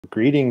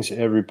Greetings,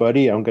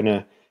 everybody. I'm going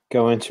to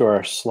go into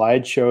our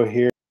slideshow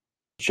here.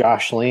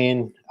 Josh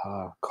Lane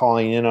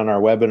calling in on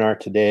our webinar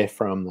today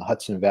from the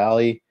Hudson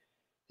Valley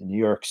in New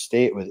York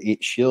State with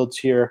 8 Shields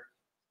here.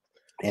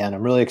 And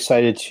I'm really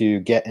excited to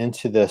get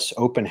into this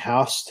open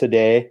house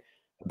today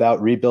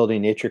about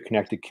rebuilding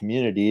nature-connected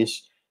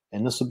communities.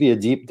 And this will be a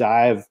deep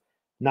dive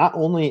not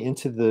only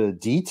into the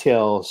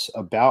details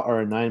about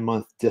our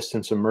 9-month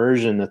distance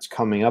immersion that's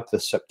coming up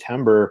this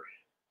September,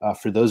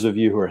 for those of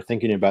you who are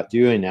thinking about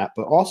doing that,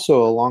 but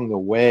also along the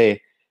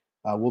way,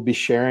 we'll be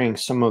sharing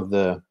some of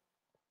the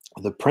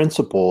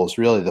principles,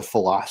 really the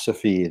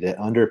philosophy that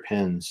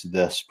underpins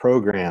this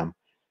program.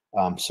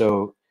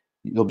 So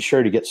you'll be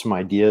sure to get some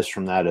ideas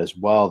from that as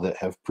well that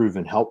have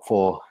proven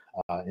helpful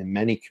in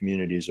many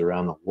communities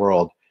around the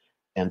world.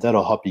 And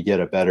that'll help you get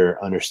a better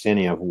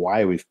understanding of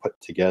why we've put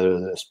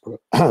together this,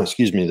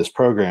 this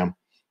program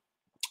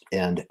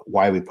and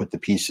why we put the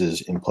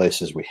pieces in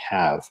places we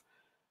have.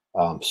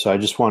 So I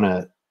just want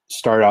to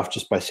start off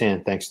just by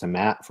saying thanks to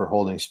Matt for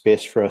holding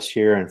space for us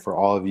here, and for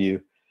all of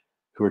you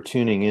who are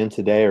tuning in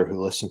today or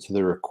who listen to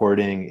the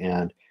recording,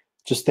 and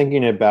just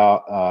thinking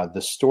about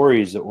the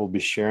stories that we'll be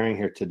sharing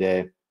here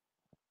today.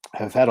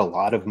 I've had a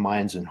lot of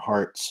minds and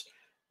hearts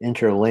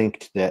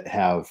interlinked that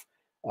have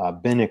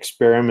been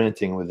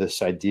experimenting with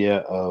this idea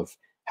of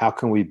how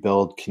can we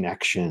build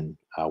connection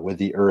with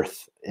the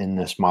earth in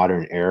this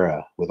modern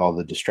era with all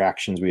the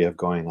distractions we have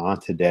going on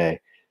today.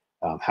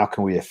 How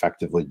can we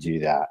effectively do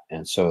that?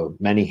 And so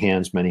many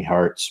hands, many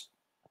hearts,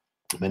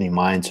 many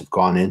minds have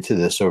gone into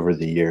this over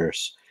the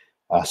years.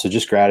 So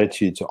just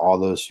gratitude to all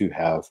those who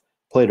have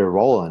played a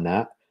role in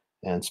that.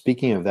 And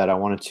speaking of that, I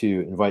wanted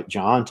to invite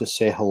John to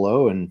say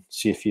hello and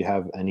see if you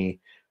have any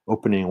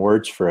opening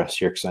words for us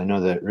here, because I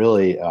know that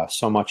really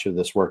so much of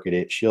this work at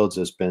 8 Shields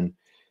has been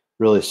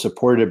really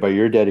supported by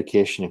your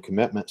dedication and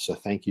commitment. So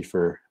thank you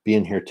for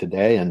being here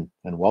today, and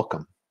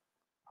welcome.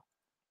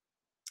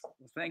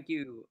 Well, thank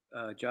you,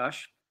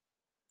 Josh.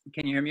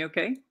 Can you hear me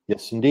okay?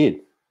 Yes,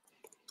 indeed.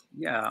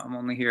 Yeah, I'm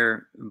only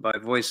here by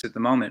voice at the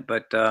moment,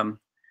 but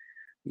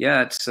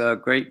yeah, it's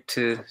great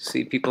to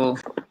see people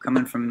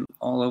coming from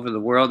all over the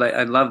world.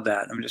 I love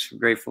that. I'm just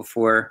grateful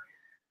for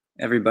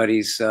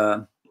everybody's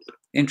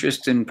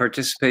interest and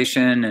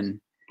participation,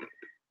 and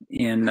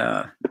in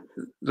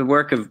the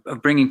work of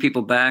bringing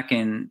people back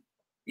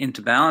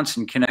into balance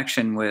and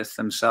connection with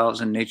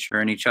themselves and nature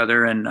and each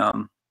other. And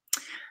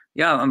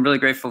yeah, I'm really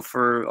grateful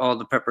for all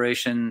the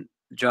preparation,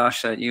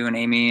 Josh, that you and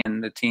Amy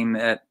and the team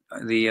at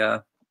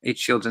the 8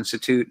 Shields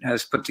Institute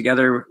has put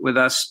together with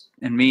us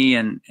and me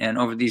and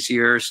over these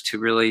years to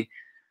really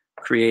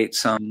create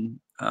some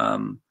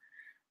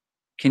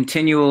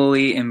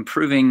continually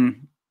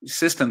improving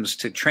systems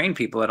to train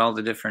people at all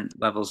the different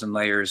levels and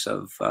layers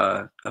of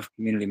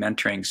community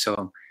mentoring.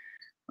 So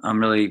I'm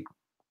really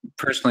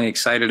personally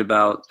excited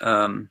about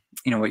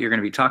what you're going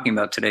to be talking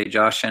about today,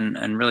 Josh,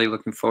 and really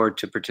looking forward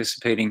to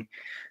participating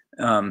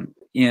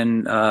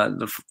in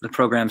the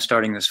program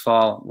starting this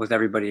fall with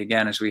everybody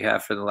again, as we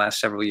have for the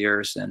last several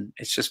years. And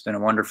it's just been a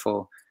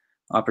wonderful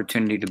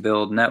opportunity to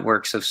build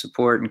networks of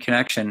support and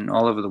connection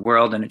all over the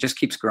world, and it just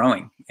keeps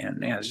growing. And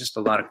yeah, there's just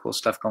a lot of cool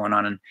stuff going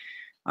on. And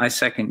I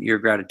second your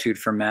gratitude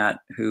for Matt,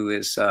 who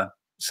is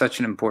such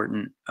an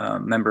important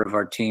member of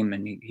our team,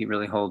 and he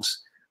really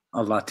holds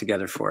a lot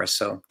together for us.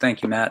 So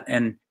thank you, Matt,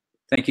 and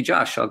thank you,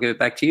 Josh. I'll give it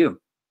back to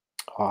you.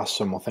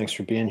 Awesome. Well, thanks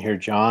for being here,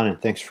 John,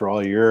 and thanks for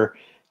all your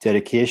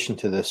dedication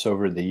to this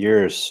over the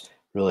years,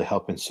 really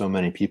helping so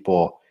many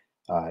people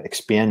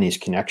expand these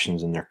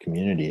connections in their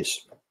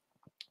communities.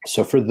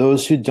 So for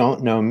those who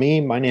don't know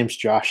me, my name's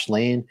Josh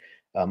Lane.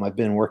 I've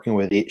been working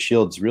with 8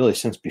 Shields really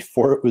since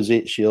before it was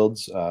 8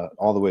 Shields,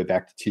 all the way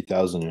back to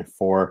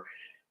 2004,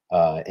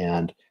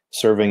 and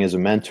serving as a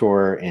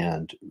mentor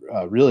and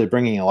really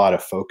bringing a lot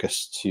of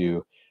focus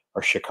to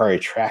our Shikari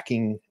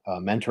tracking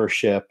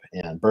mentorship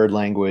and bird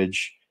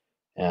language,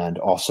 and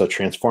also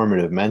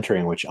transformative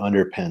mentoring, which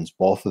underpins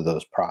both of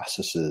those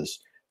processes.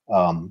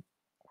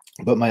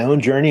 But my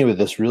own journey with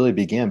this really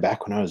began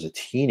back when I was a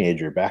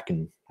teenager, back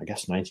in, I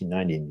guess,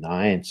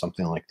 1999,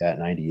 something like that,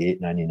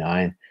 98,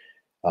 99,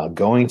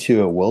 going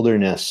to a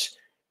wilderness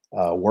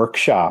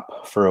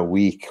workshop for a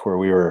week where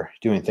we were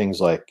doing things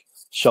like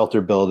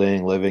shelter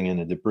building, living in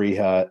a debris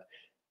hut,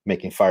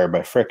 making fire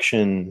by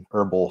friction,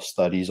 herbal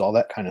studies, all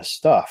that kind of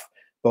stuff.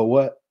 But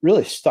what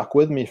really stuck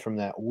with me from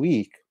that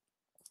week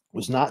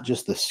was not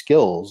just the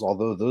skills,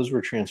 although those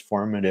were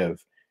transformative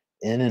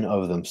in and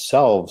of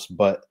themselves,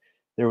 but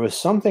there was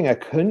something I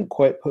couldn't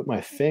quite put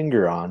my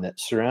finger on that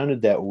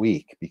surrounded that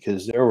week,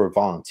 because there were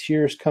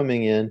volunteers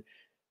coming in,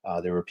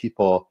 there were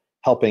people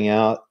helping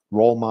out,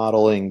 role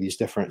modeling these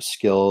different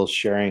skills,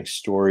 sharing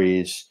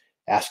stories,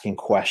 asking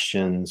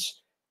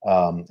questions,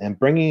 and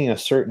bringing a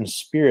certain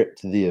spirit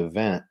to the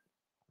event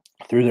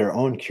through their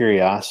own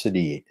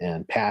curiosity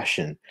and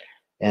passion.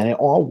 And it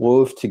all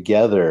wove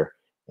together.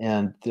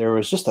 And there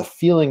was just a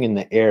feeling in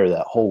the air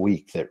that whole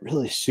week that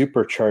really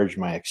supercharged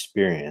my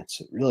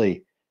experience. It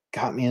really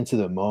got me into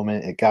the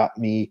moment. It got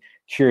me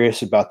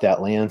curious about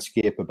that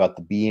landscape, about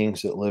the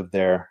beings that live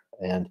there.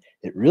 And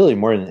it really,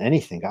 more than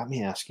anything, got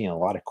me asking a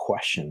lot of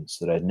questions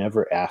that I'd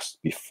never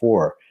asked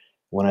before.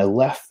 When I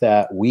left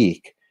that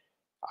week,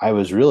 I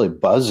was really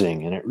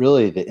buzzing, and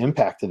the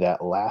impact of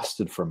that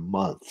lasted for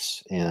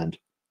months and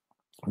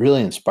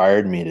really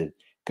inspired me to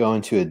go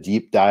into a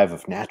deep dive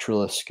of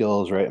naturalist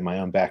skills right in my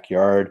own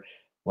backyard,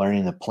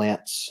 learning the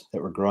plants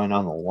that were growing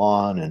on the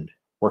lawn and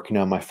working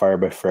on my fire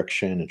by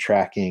friction and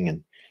tracking.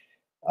 And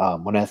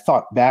when I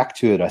thought back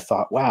to it, I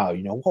thought, wow,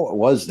 what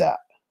was that?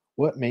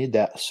 What made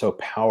that so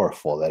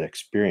powerful, that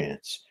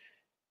experience?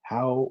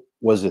 How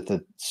was it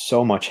that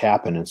so much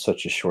happened in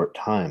such a short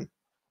time?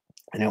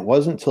 And it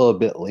wasn't until a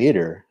bit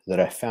later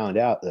that I found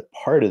out that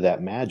part of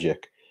that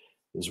magic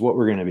is what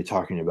we're going to be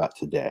talking about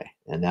today.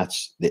 And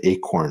that's the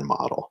acorn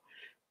model.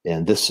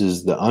 And this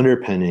is the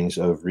underpinnings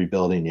of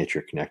rebuilding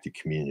nature connected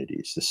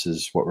communities. This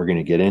is what we're going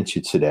to get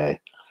into today.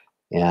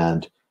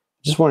 And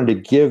just wanted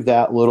to give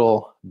that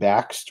little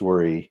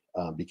backstory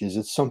because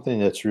it's something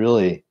that's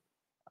really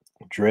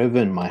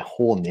driven my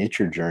whole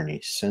nature journey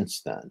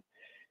since then.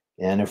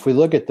 And if we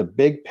look at the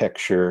big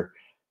picture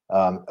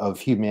of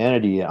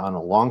humanity on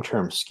a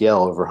long-term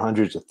scale over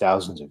hundreds of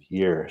thousands of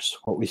years,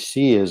 what we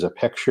see is a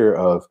picture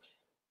of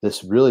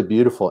this really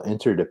beautiful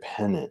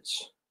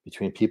interdependence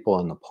between people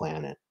and the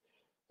planet,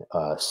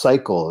 a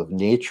cycle of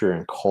nature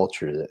and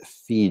culture that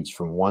feeds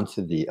from one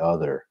to the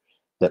other,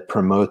 that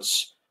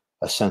promotes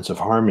a sense of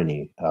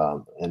harmony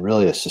and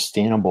really a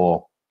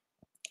sustainable,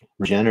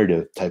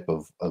 regenerative type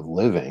of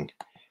living.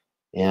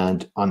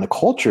 And on the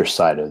culture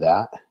side of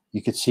that,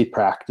 you could see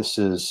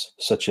practices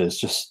such as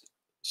just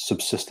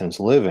subsistence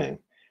living,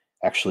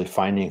 actually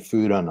finding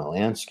food on the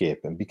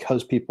landscape. And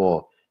because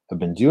people have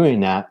been doing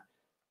that,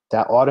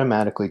 that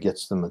automatically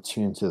gets them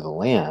attuned to the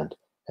land.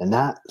 And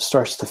that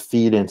starts to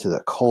feed into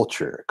the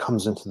culture. It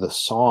comes into the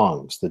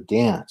songs, the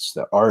dance,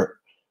 the art,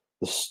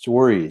 the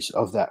stories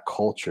of that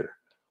culture.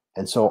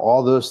 And so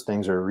all those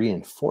things are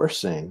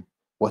reinforcing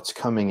what's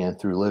coming in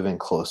through living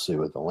closely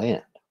with the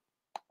land.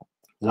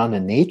 And on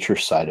the nature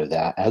side of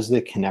that, as they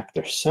connect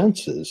their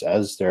senses,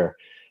 as they're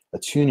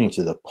attuning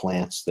to the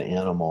plants, the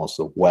animals,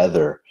 the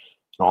weather,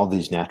 and all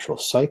these natural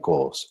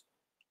cycles,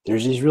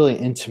 there's these really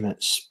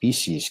intimate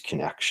species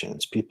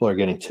connections. People are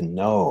getting to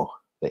know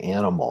the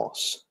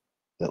animals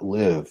that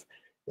live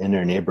in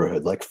their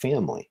neighborhood like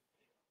family.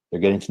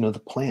 They're getting to know the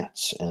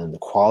plants and the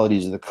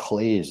qualities of the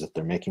clays that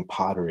they're making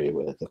pottery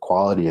with, the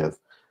quality of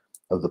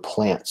the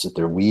plants that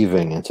they're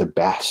weaving into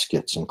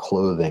baskets and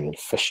clothing and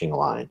fishing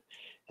line.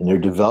 And they're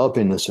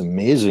developing this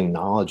amazing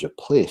knowledge of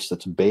place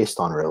that's based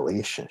on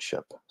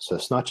relationship. So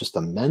it's not just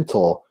a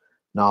mental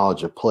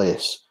knowledge of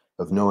place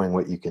of knowing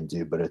what you can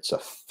do, but it's a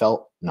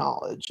felt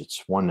knowledge.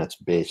 It's one that's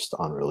based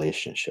on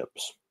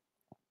relationships.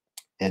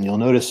 And you'll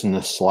notice in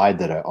this slide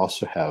that I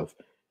also have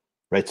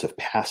rites of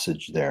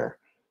passage there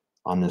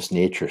on this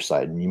nature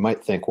side. And you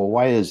might think, well,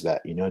 why is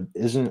that?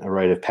 Isn't a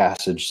rite of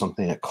passage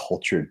something that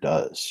culture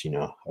does,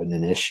 an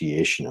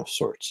initiation of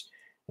sorts?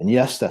 And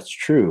yes, that's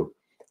true.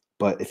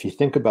 But if you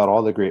think about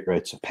all the great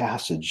rites of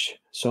passage,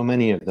 so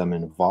many of them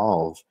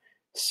involve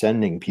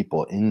sending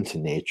people into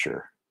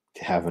nature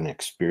to have an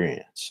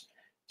experience.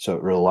 So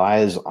it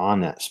relies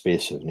on that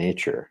space of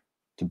nature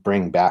to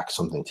bring back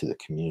something to the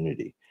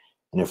community.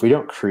 And if we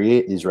don't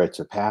create these rites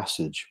of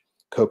passage,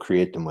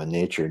 co-create them with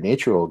nature,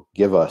 nature will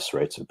give us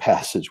rites of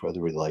passage, whether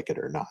we like it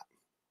or not.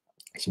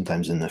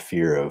 Sometimes in the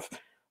fear of,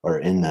 or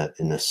in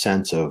the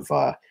sense of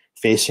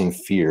facing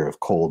fear of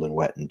cold and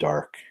wet and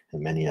dark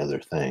and many other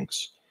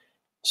things.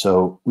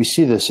 So we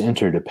see this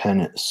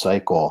interdependent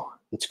cycle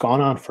that's gone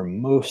on for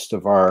most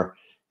of our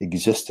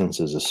existence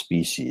as a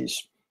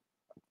species.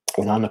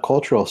 And on the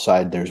cultural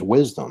side, there's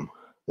wisdom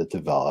that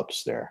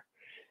develops there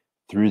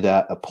through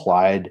that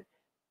applied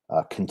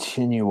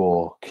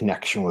continual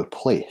connection with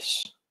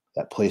place.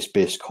 That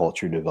place-based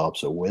culture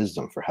develops a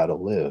wisdom for how to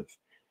live.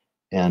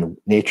 And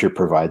nature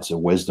provides a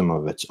wisdom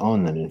of its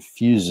own that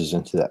infuses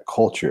into that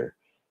culture.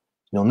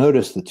 You'll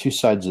notice the two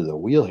sides of the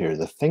wheel here.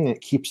 The thing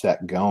that keeps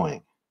that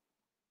going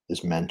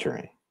is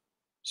mentoring.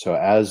 So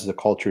as the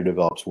culture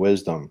develops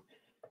wisdom,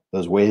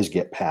 those ways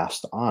get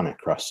passed on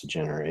across the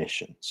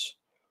generations.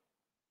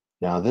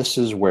 Now, this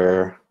is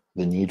where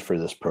the need for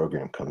this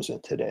program comes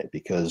in today,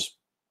 because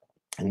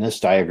in this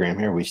diagram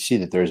here, we see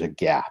that there's a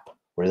gap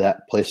where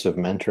that place of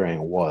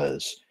mentoring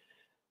was,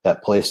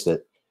 that place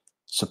that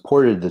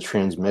supported the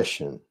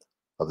transmission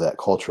of that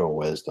cultural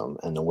wisdom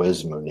and the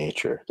wisdom of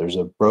nature. There's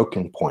a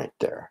broken point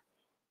there.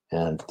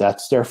 And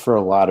that's there for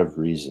a lot of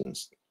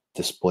reasons.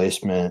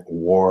 Displacement,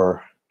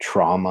 war,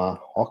 trauma,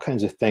 all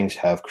kinds of things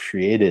have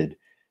created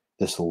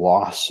this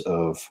loss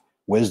of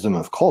wisdom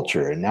of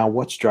culture. And now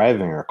what's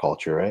driving our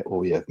culture, right? Well,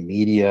 we have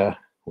media,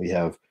 we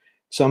have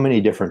so many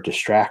different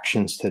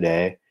distractions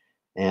today,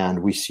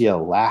 and we see a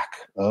lack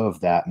of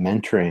that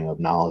mentoring of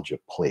knowledge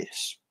of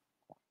place.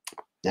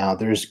 Now,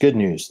 there's good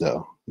news,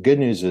 though. The good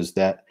news is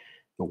that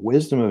the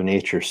wisdom of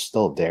nature is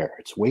still there.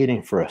 It's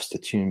waiting for us to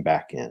tune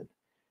back in.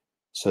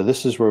 So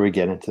this is where we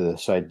get into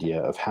this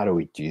idea of how do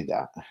we do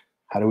that?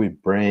 How do we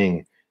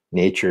bring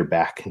nature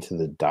back into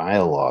the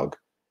dialogue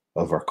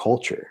of our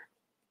culture?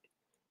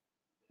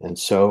 And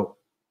so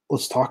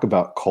let's talk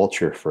about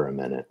culture for a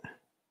minute.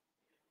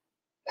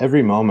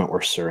 Every moment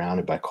we're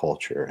surrounded by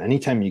culture.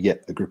 Anytime you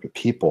get a group of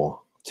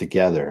people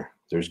together,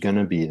 there's going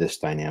to be this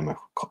dynamic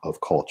of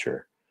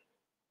culture.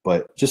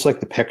 But just like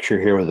the picture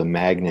here with a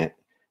magnet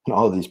and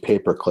all of these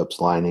paper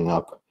clips lining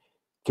up,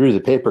 through the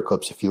paper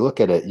clips, if you look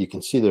at it, you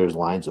can see there's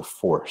lines of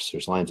force,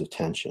 there's lines of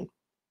tension.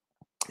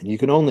 And you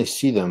can only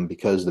see them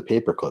because the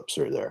paper clips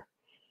are there.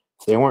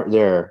 If they weren't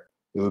there,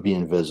 it would be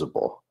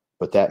invisible.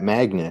 But that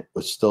magnet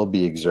would still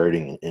be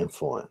exerting an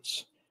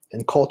influence.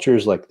 And culture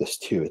is like this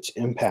too. It's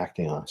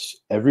impacting us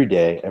every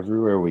day,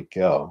 everywhere we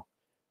go,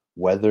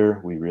 whether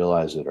we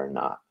realize it or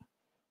not.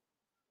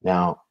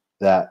 Now,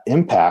 that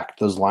impact,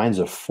 those lines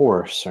of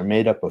force, are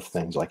made up of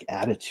things like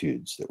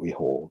attitudes that we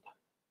hold.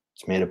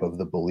 It's made up of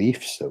the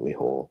beliefs that we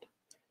hold,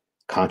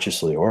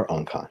 consciously or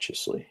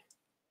unconsciously.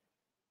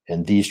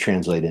 And these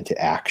translate into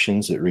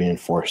actions that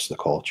reinforce the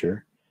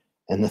culture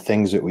and the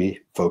things that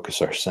we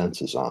focus our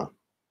senses on.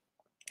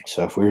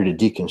 So if we were to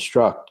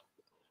deconstruct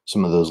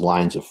some of those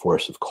lines of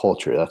force of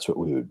culture, that's what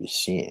we would be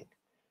seeing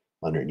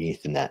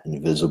underneath in that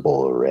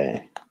invisible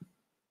array.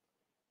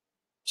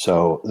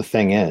 So the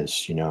thing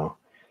is, you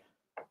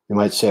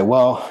might say,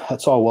 well,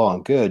 that's all well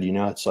and good,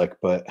 it's like,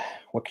 but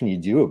what can you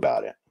do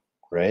about it,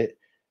 right?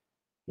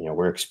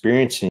 We're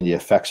experiencing the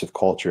effects of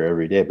culture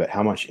every day, but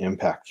how much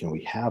impact can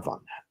we have on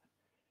that?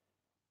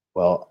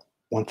 Well,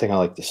 one thing I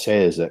like to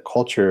say is that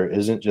culture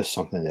isn't just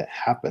something that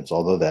happens,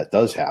 although that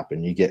does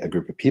happen. You get a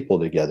group of people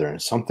together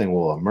and something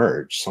will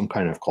emerge, some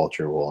kind of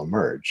culture will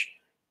emerge,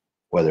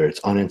 whether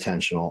it's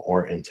unintentional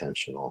or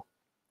intentional.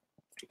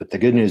 But the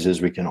good news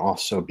is we can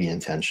also be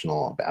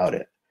intentional about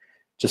it.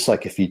 Just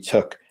like if you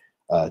took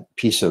a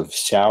piece of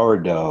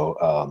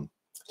sourdough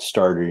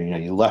starter,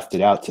 you left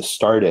it out to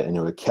start it and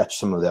it would catch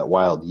some of that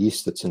wild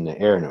yeast that's in the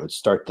air and it would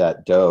start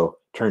that dough,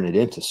 turn it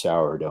into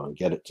sourdough and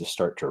get it to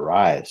start to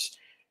rise.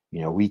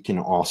 We can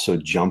also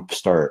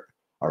jumpstart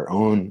our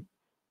own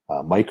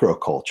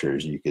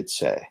microcultures, you could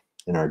say,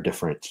 in our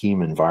different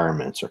team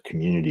environments or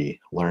community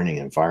learning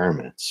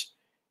environments.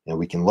 And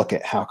we can look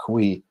at how can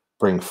we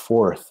bring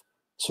forth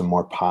some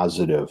more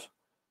positive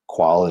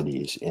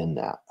qualities in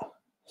that.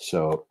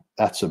 So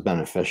that's a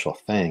beneficial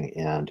thing.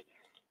 And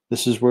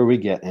this is where we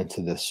get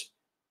into this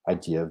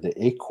idea of the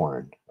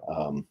acorn.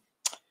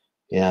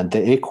 And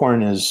the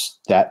acorn is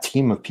that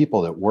team of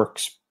people that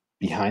works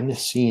behind the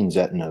scenes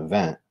at an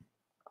event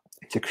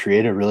to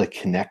create a really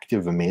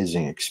connective,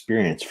 amazing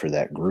experience for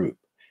that group.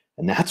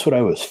 And that's what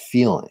I was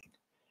feeling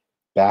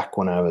back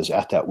when I was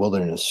at that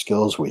Wilderness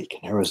Skills Week.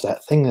 And there was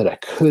that thing that I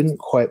couldn't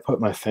quite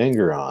put my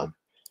finger on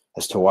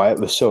as to why it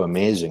was so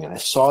amazing. And I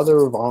saw there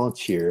were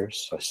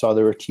volunteers, I saw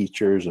there were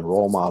teachers and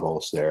role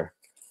models there.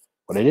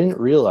 What I didn't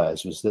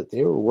realize was that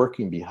they were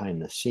working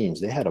behind the scenes.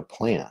 They had a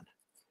plan.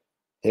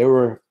 They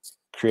were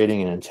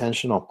creating an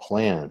intentional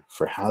plan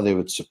for how they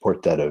would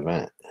support that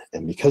event.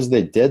 And because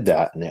they did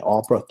that and they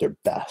all brought their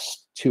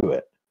best to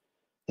it,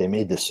 they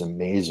made this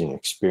amazing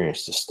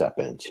experience to step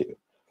into.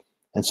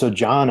 And so,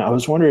 John, I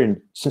was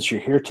wondering, since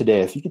you're here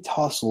today, if you could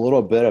tell us a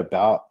little bit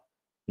about,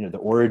 the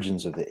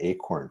origins of the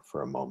acorn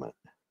for a moment.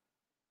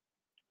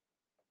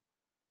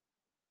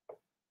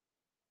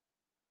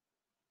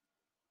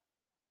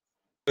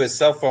 His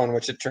cell phone,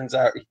 which it turns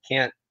out he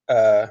can't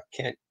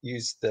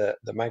use the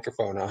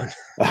microphone on.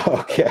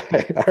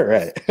 Okay, all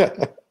right.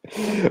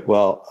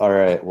 Well, all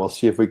right. We'll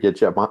see if we get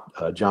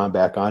John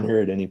back on here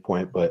at any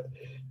point. But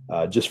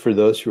just for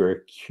those who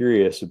are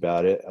curious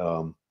about it,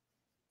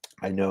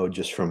 I know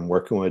just from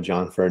working with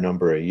John for a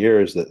number of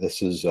years that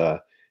this is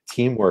a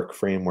teamwork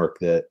framework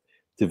that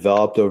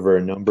developed over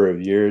a number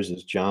of years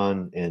as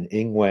John and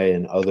Ingwe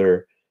and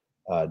other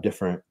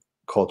different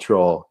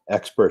cultural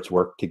experts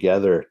work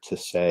together to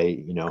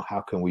say,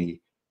 how can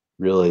we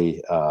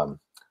really,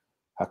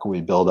 how can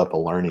we build up a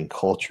learning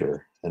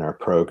culture in our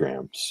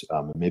programs?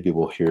 And maybe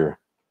we'll hear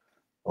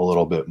a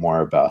little bit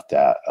more about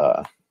that.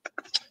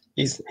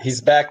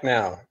 He's back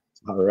now.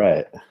 All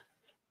right.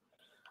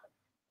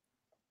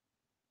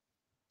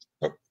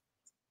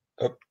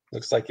 Oh,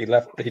 looks like he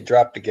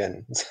dropped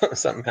again.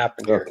 Something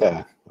happened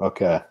here.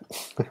 Okay.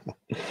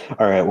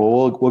 All right.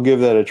 Well, we'll give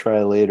that a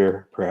try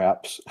later,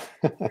 perhaps.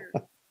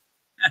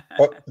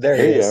 Oh, there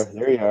he is.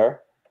 There you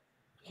are.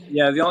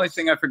 Yeah, the only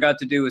thing I forgot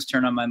to do was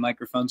turn on my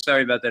microphone.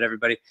 Sorry about that,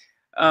 everybody.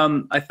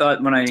 I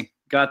thought when I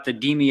got the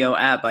Demio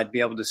app, I'd be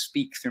able to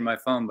speak through my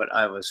phone, but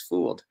I was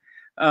fooled.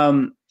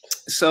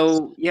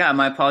 So yeah,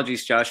 my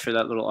apologies, Josh, for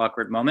that little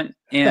awkward moment.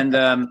 And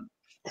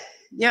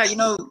yeah,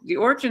 the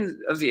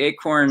origin of the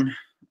acorn,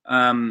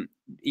 Carrie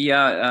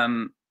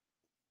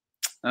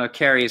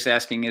is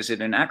asking, is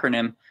it an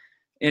acronym?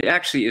 It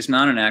actually is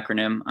not an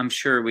acronym. I'm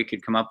sure we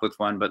could come up with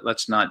one, but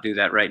let's not do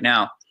that right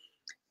now.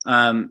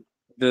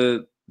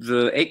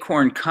 The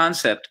acorn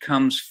concept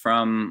comes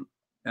from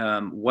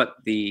what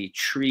the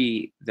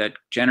tree that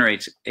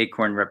generates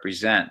acorn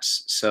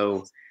represents.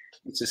 So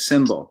it's a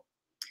symbol.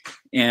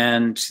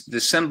 And the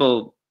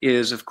symbol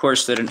is, of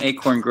course, that an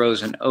acorn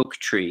grows an oak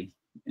tree.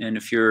 And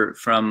if you're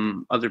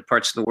from other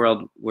parts of the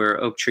world where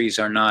oak trees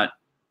are not,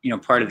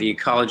 part of the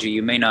ecology,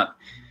 you may not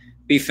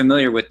be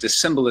familiar with the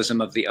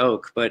symbolism of the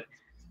oak, but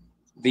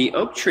the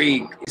oak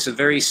tree is a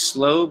very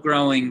slow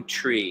growing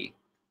tree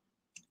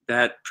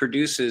that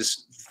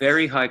produces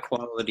very high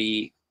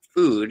quality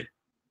food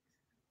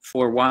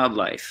for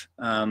wildlife.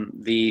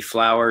 The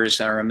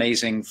flowers are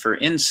amazing for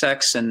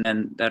insects,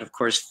 and that of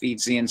course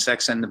feeds the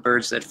insects and the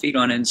birds that feed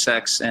on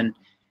insects. And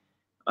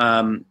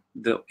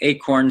the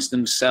acorns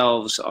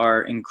themselves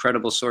are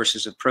incredible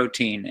sources of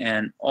protein,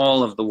 and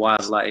all of the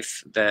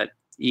wildlife that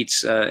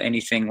eats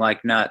anything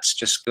like nuts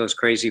just goes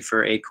crazy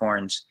for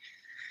acorns.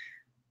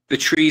 The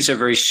trees are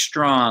very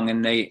strong,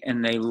 and they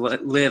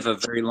live a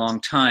very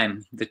long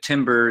time. The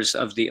timbers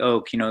of the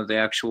oak, you know, the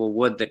actual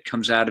wood that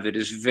comes out of it,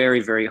 is very,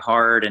 very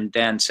hard and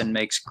dense and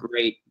makes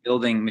great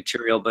building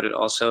material. But it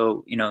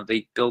also, you know,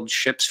 they build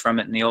ships from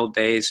it in the old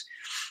days.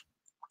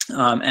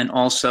 And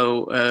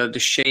also the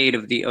shade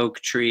of the oak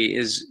tree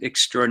is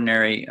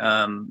extraordinary.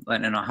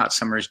 And in a hot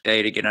summer's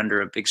day, to get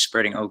under a big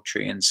spreading oak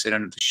tree and sit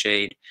under the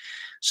shade.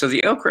 So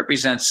the oak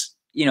represents,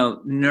 you know,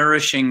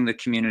 nourishing the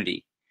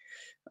community.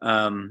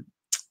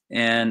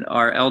 And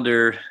our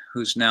elder,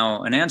 who's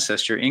now an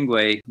ancestor,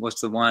 Ingwe,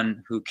 was the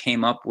one who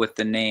came up with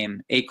the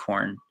name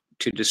acorn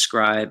to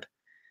describe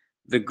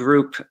the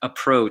group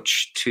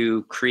approach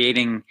to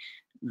creating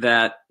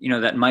that, you know,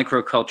 that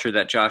microculture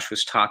that Josh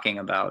was talking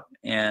about.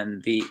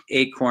 And the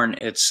acorn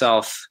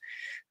itself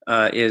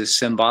is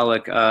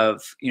symbolic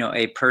of, you know,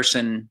 a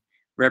person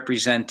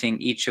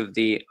representing each of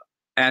the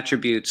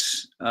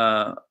attributes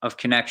of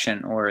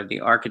connection, or the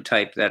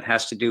archetype that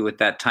has to do with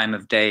that time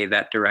of day,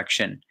 that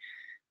direction.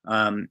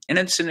 And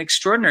it's an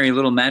extraordinary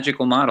little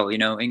magical model. You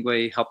know,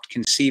 Ingwe helped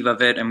conceive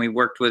of it, and we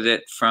worked with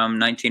it from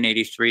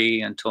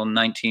 1983 until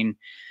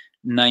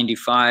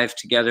 1995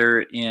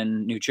 together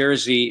in New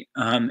Jersey.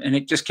 And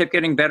it just kept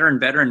getting better and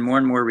better and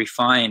more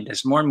refined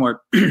as more and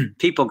more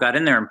people got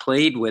in there and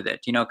played with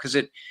it, you know, because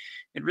it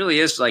really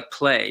is like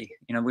play.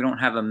 You know, we don't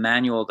have a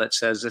manual that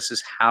says this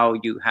is how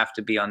you have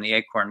to be on the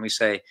acorn. We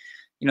say,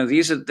 you know,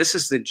 this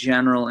is the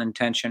general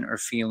intention or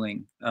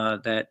feeling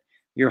that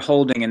you're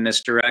holding in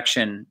this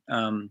direction.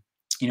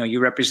 You know, you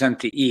represent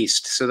the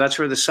east, so that's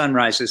where the sun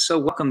rises. So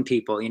welcome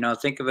people, you know,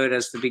 think of it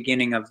as the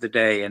beginning of the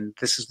day, and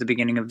this is the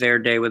beginning of their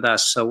day with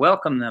us. So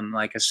welcome them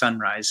like a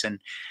sunrise,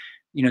 and,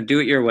 you know, do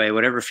it your way,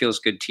 whatever feels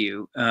good to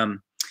you.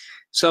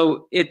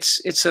 So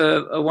it's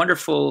a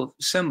wonderful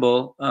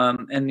symbol.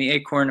 And the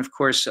acorn, of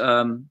course,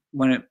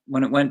 when it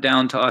went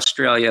down to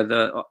Australia,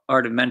 the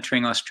Art of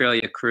Mentoring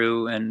Australia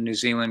crew and New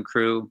Zealand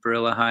crew,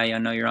 Barilla, hi, I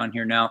know you're on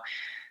here now,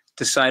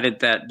 decided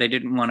that they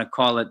didn't want to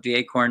call it the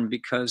acorn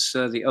because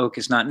the oak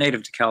is not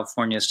native to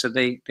California. So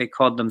they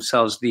called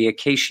themselves the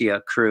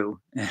acacia crew.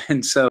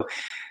 And so,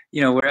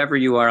 you know, wherever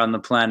you are on the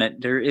planet,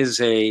 there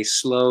is a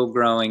slow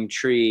growing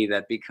tree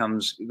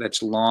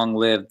that's long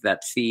lived,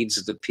 that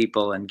feeds the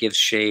people and gives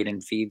shade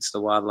and feeds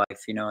the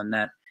wildlife, you know, and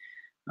that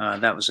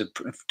was a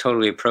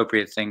totally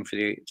appropriate thing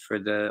for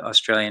the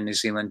Australian New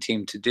Zealand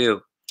team to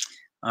do.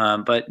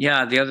 But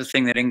yeah, the other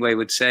thing that Ingwe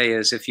would say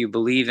is, if you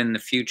believe in the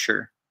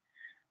future,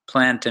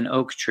 plant an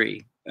oak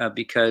tree,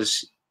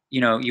 because,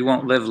 you know, you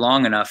won't live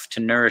long enough to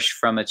nourish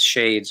from its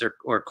shades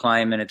or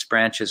climb in its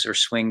branches or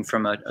swing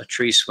from a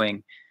tree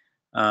swing,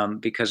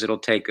 because it'll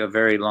take a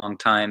very long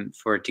time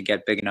for it to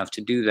get big enough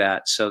to do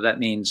that. So that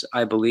means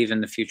I believe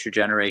in the future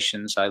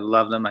generations. I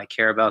love them. I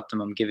care about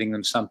them. I'm giving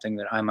them something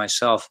that I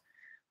myself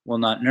will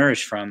not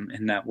nourish from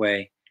in that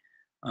way.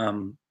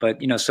 But,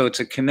 you know, so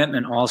it's a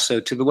commitment also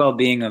to the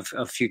well-being of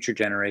future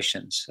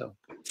generations. So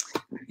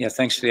yeah,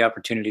 thanks for the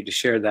opportunity to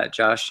share that,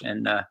 Josh.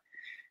 And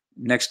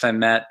next time,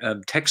 Matt,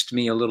 text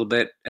me a little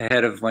bit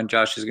ahead of when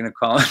Josh is going to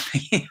call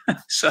me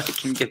so I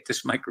can get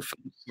this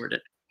microphone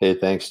sorted. Hey,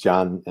 thanks,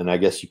 John. And I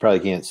guess you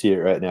probably can't see it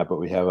right now, but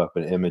we have up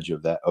an image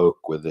of that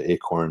oak with the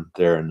acorn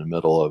there in the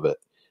middle of it.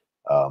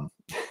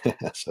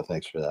 So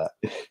thanks for that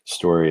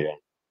story.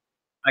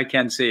 I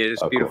can see it.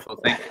 It's beautiful.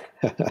 Cool.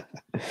 Thank you.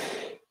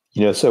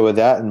 You know, so with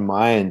that in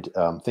mind,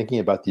 thinking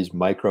about these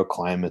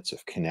microclimates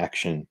of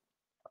connection,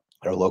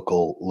 our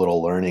local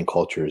little learning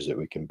cultures that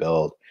we can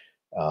build,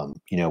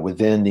 you know,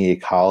 within the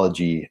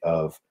ecology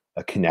of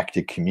a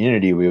connected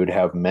community, we would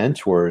have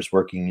mentors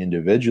working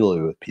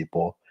individually with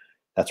people.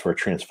 That's where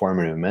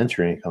transformative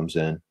mentoring comes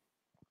in.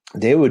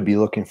 They would be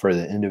looking for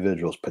the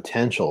individual's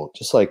potential,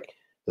 just like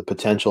the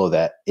potential of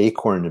that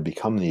acorn to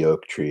become the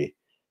oak tree.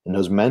 And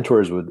those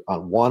mentors would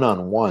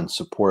one-on-one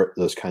support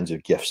those kinds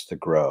of gifts to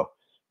grow.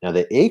 Now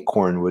the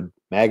acorn would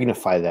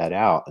magnify that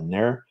out, and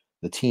they're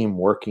the team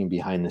working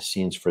behind the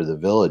scenes for the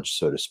village,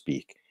 so to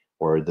speak,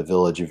 or the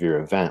village of your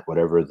event,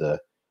 whatever the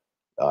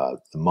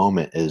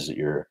moment is that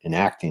you're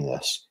enacting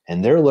this.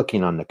 And they're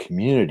looking on the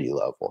community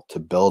level to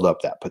build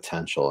up that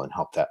potential and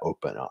help that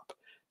open up.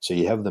 So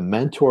you have the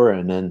mentor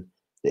and then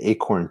the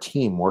acorn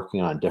team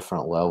working on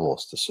different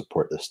levels to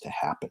support this to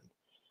happen.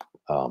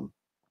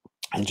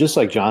 And just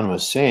like John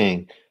was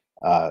saying,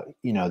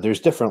 you know, there's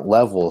different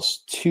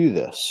levels to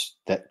this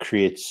that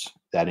creates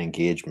that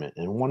engagement.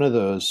 And one of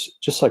those,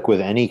 just like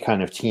with any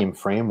kind of team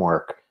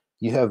framework,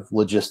 you have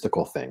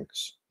logistical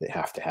things that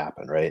have to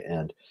happen, right?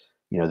 And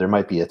there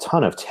might be a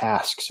ton of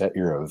tasks at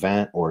your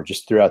event or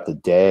just throughout the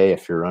day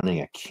if you're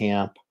running a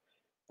camp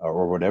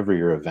or whatever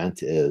your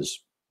event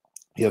is.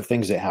 You have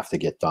things that have to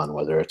get done,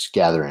 whether it's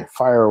gathering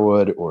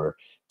firewood or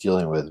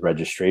dealing with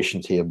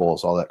registration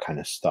tables, all that kind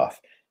of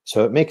stuff.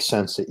 So it makes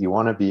sense that you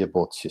want to be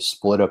able to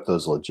split up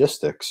those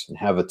logistics and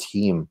have a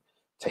team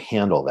to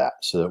handle that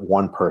so that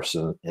one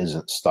person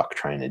isn't stuck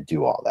trying to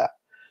do all that.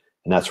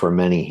 And that's where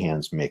many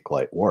hands make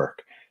light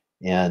work.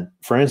 And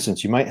for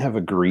instance, you might have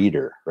a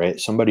greeter, right?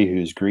 Somebody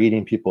who's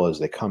greeting people as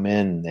they come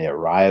in and they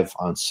arrive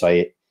on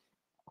site,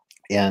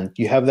 and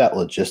you have that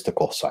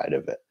logistical side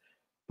of it.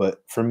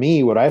 But for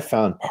me, what I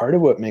found, part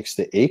of what makes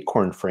the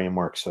Acorn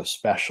framework so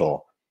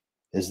special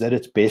is that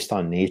it's based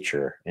on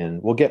nature.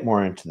 And we'll get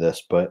more into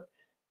this, but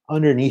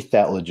underneath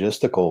that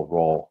logistical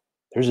role,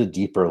 there's a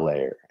deeper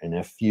layer. And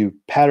if you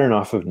pattern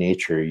off of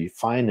nature, you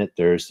find that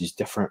there's these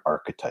different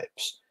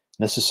archetypes.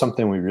 And this is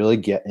something we really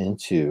get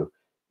into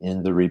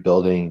in the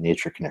Rebuilding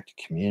Nature Connected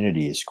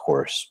Communities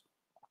course,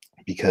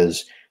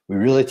 because we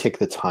really take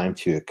the time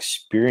to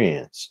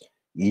experience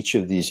each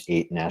of these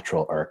 8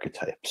 natural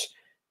archetypes.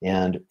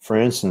 And for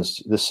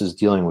instance, this is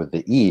dealing with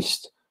the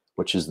East,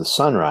 which is the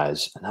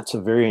sunrise, and that's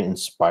a very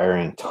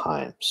inspiring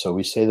time. So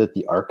we say that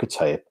the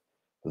archetype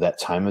of that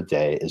time of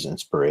day is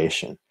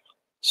inspiration.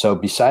 So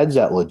besides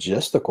that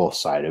logistical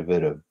side of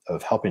it,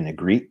 of helping to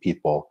greet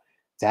people,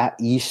 that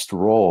East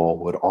role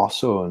would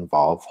also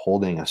involve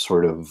holding a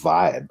sort of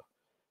vibe,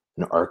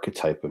 an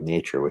archetype of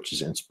nature, which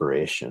is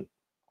inspiration.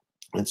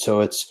 And so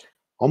it's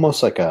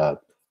almost like a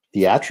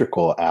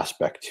theatrical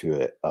aspect to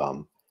it,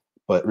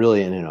 but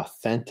really in an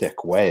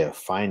authentic way of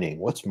finding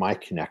what's my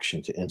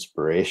connection to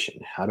inspiration.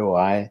 How do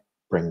I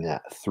bring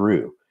that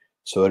through?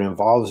 So it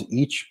involves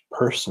each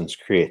person's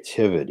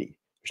creativity.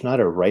 There's not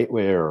a right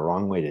way or a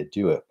wrong way to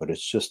do it, but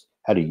it's just,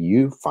 how do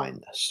you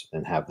find this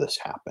and have this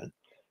happen?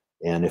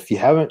 And if you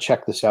haven't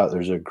checked this out,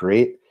 there's a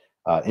great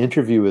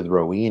interview with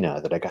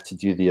Rowena that I got to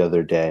do the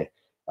other day.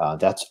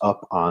 That's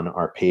up on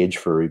our page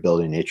for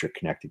Rebuilding Nature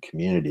Connected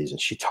Communities. And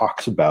she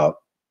talks about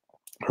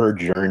her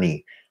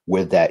journey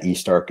with that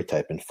East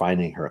archetype and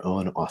finding her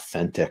own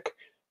authentic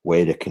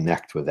way to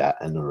connect with that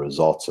and the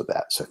results of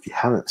that. So if you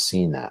haven't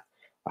seen that,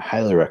 I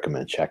highly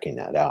recommend checking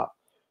that out.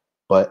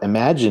 But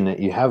imagine that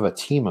you have a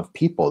team of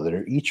people that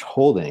are each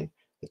holding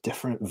a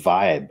different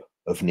vibe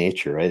of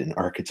nature, right? An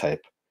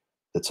archetype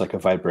that's like a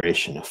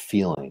vibration, a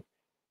feeling.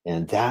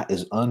 And that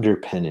is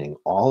underpinning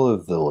all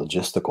of the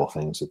logistical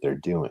things that they're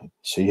doing.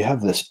 So you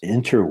have this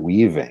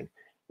interweaving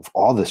of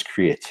all this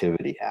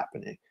creativity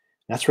happening.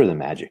 That's where the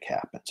magic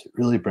happens. It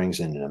really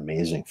brings in an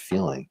amazing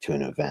feeling to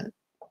an event.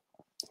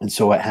 And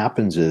so what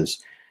happens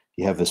is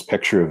you have this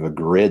picture of a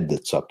grid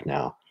that's up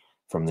now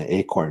from the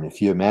Acorn.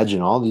 If you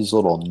imagine all these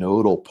little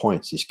nodal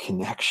points, these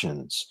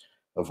connections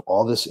of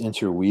all this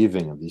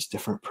interweaving of these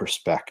different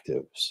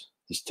perspectives,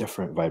 these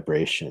different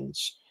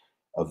vibrations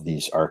of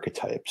these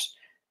archetypes,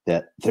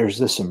 that there's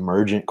this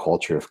emergent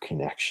culture of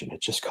connection.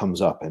 It just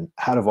comes up, and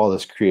out of all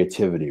this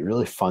creativity,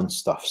 really fun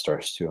stuff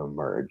starts to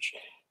emerge.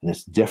 And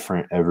it's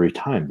different every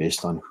time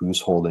based on who's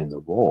holding the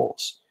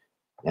roles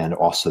and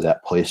also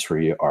that place where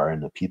you are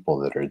and the people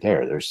that are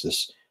there. There's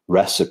this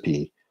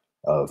recipe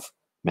of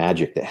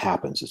magic that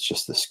happens. It's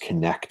just this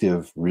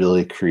connective,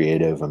 really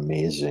creative,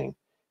 amazing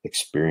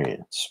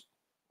experience.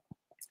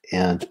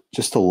 And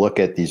just to look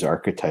at these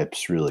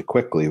archetypes really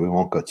quickly, we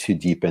won't go too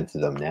deep into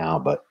them now,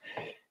 but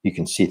you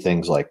can see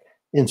things like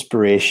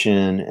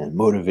inspiration and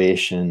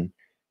motivation,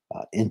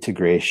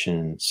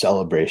 integration,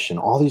 celebration,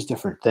 all these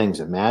different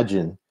things.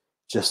 Imagine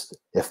just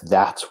if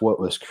that's what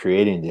was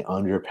creating the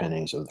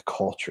underpinnings of the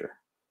culture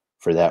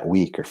for that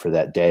week or for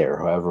that day or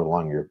however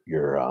long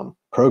your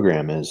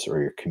program is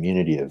or your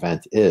community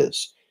event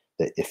is,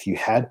 that if you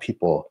had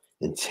people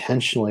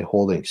intentionally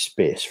holding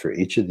space for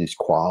each of these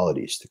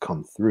qualities to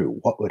come through,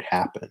 what would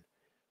happen?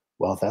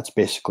 Well, that's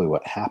basically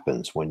what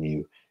happens when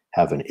you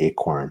have an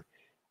Acorn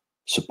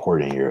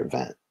supporting your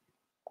event.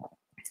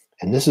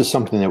 And this is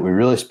something that we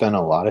really spend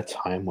a lot of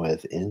time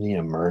with in the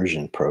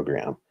immersion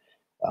program.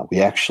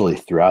 We actually,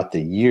 throughout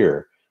the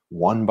year,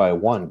 one by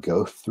one,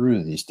 go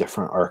through these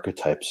different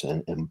archetypes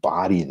and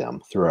embody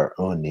them through our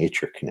own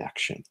nature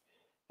connection.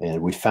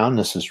 And we found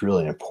this is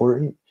really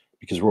important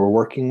because we're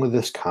working with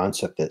this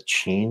concept that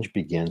change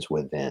begins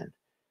within.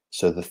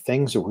 So the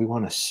things that we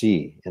want to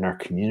see in our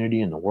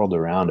community and the world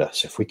around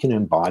us, if we can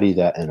embody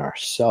that in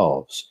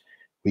ourselves,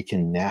 we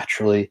can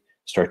naturally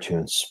start to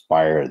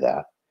inspire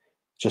that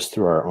just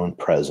through our own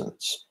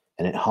presence.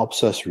 And it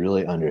helps us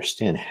really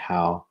understand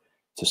how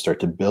to start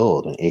to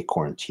build an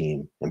Acorn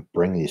team and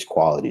bring these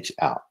qualities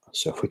out.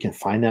 So if we can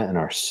find that in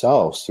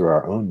ourselves through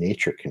our own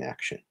nature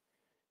connection,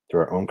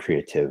 through our own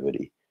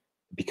creativity,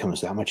 it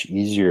becomes that much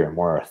easier and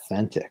more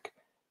authentic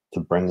to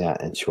bring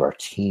that into our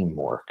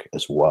teamwork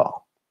as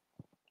well.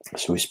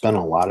 So we spend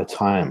a lot of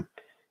time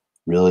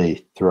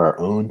really through our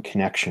own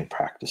connection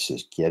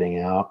practices, getting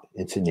out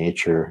into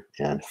nature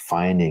and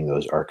finding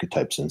those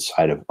archetypes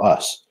inside of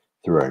us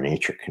through our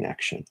nature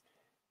connection.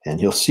 And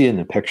you'll see in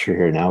the picture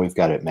here, now we've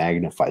got it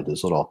magnified,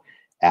 those little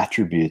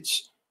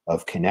attributes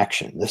of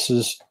connection. This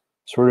is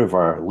sort of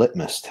our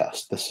litmus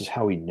test. This is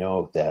how we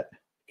know that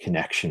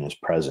connection is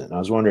present. I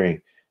was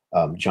wondering,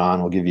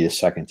 John, we'll give you a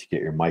second to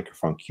get your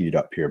microphone queued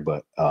up here,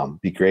 but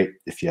be great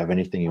if you have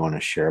anything you want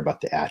to share about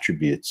the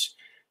attributes,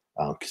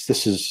 because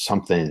this is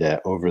something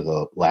that over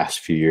the last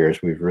few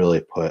years we've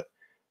really put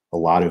a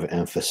lot of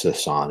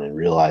emphasis on, and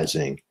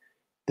realizing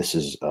this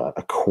is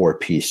a core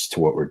piece to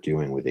what we're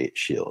doing with 8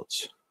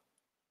 Shields.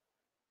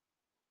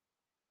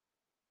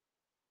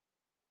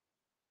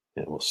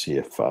 And we'll see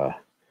if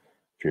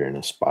you're in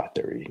a spot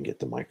there where you can get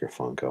the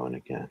microphone going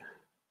again.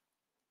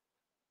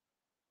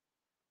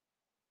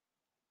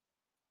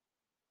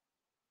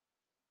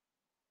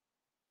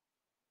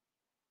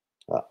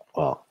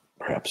 Well,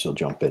 perhaps you'll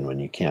jump in when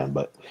you can,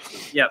 but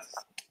yep.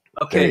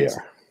 Okay. There you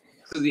are.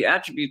 So the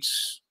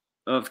attributes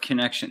of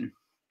connection.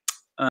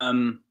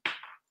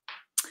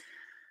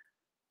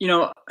 You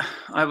know,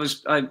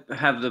 I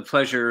have the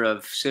pleasure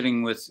of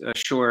sitting with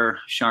Shore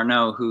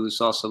Charnot,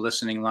 who's also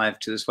listening live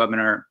to this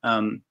webinar.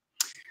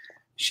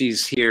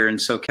 She's here in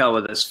SoCal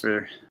with us for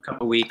a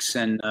couple of weeks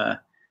and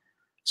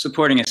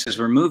supporting us as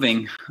we're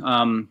moving.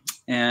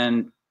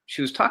 And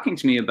she was talking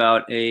to me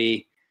about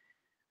a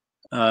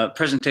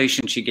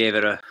presentation she gave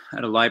at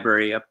a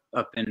library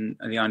up in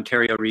the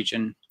Ontario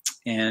region,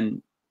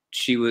 and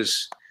she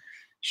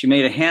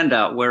made a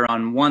handout where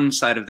on one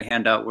side of the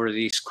handout were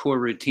these core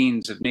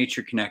routines of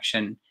nature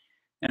connection,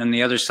 and on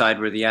the other side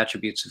were the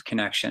attributes of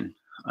connection.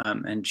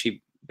 And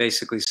she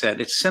basically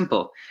said, it's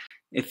simple.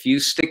 If you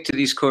stick to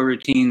these core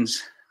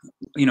routines,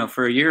 you know,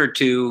 for a year or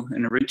two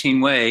in a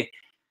routine way,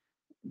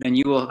 then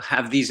you will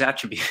have these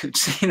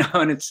attributes, you know,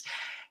 and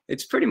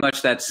it's pretty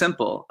much that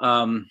simple.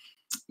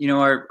 You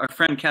know, our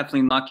friend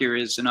Kathleen Lockyer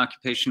is an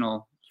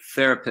occupational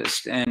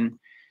therapist, and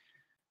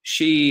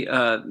she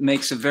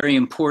makes a very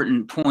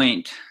important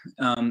point,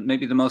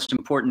 maybe the most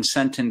important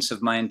sentence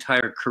of my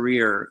entire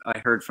career I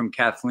heard from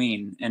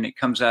Kathleen, and it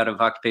comes out of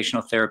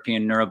occupational therapy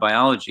and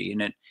neurobiology,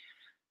 and it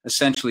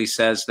essentially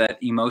says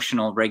that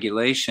emotional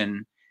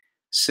regulation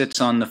sits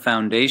on the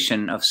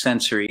foundation of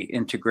sensory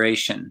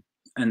integration.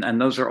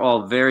 And those are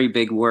all very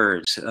big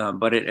words,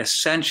 but it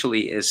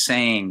essentially is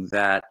saying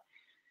that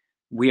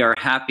we are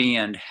happy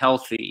and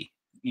healthy.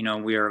 You know,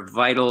 we are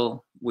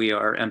vital, we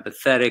are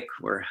empathetic,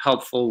 we're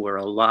helpful, we're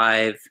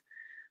alive,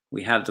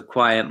 we have the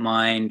quiet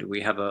mind,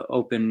 we have an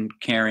open,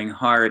 caring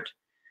heart,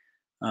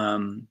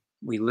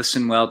 we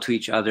listen well to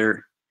each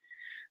other.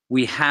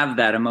 We have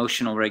that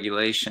emotional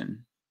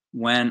regulation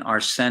when our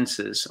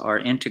senses are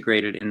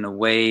integrated in the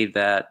way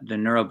that the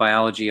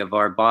neurobiology of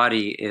our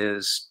body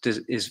is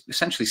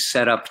essentially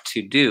set up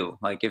to do.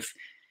 Like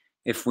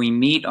if we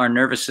meet our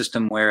nervous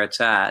system where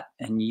it's at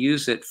and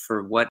use it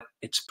for what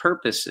its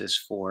purpose is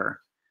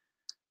for,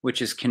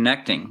 which is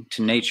connecting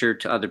to nature,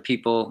 to other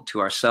people, to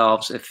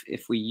ourselves,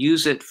 if we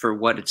use it for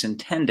what it's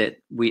intended,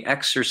 we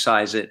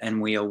exercise it and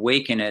we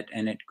awaken it,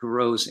 and it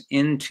grows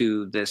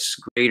into this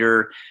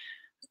greater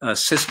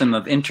system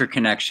of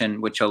interconnection,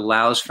 which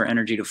allows for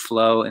energy to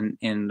flow in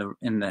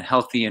the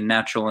healthy and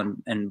natural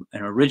and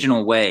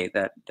original way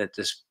that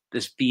this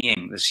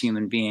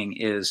human being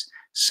is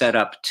set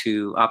up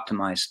to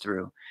optimize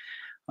through.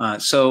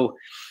 So,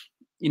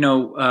 you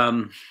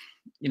know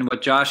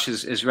what Josh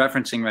is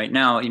referencing right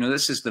now. You know,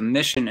 this is the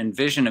mission and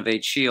vision of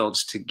 8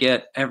 Shields, to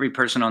get every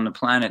person on the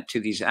planet to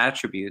these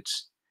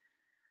attributes.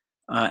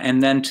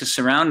 And then to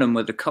surround them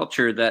with a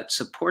culture that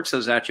supports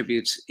those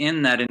attributes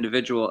in that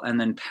individual and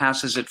then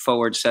passes it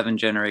forward 7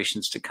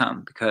 generations to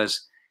come,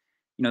 because,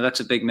 you know, that's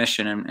a big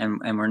mission.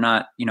 And we're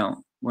not, you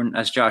know,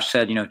 as Josh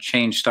said, you know,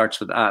 change starts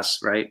with us,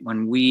 right?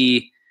 When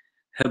we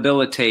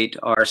habilitate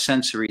our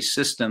sensory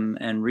system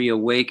and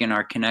reawaken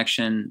our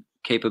connection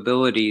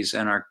capabilities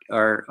and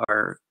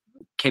our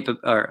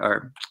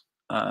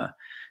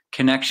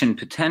connection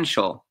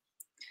potential,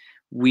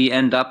 we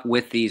end up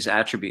with these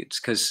attributes,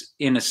 because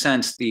in a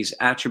sense, these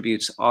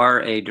attributes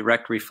are a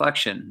direct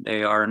reflection.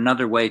 They are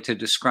another way to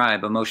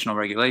describe emotional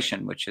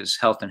regulation, which is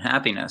health and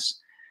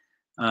happiness.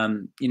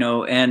 You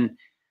know, and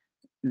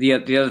the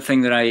other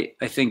thing that I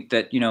think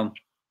that, you know,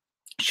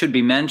 should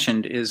be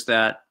mentioned is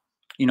that,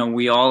 you know,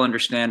 we all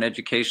understand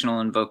educational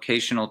and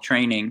vocational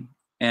training,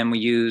 and we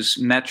use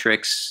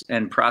metrics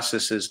and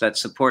processes that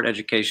support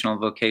educational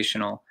and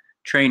vocational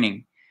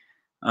training.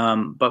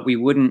 But we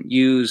wouldn't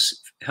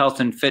use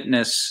health and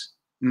fitness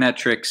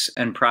metrics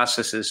and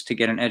processes to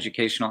get an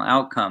educational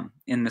outcome.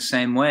 In the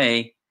same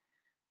way,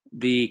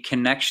 the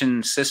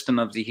connection system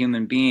of the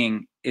human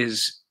being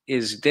is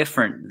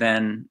different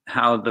than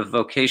how the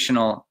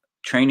vocational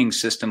training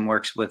system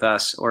works with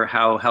us, or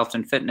how health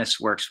and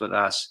fitness works with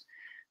us.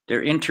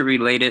 They're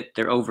interrelated,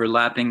 they're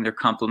overlapping, they're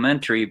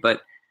complementary,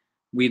 but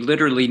we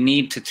literally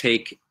need to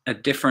take a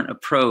different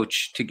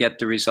approach to get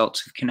the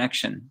results of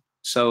connection.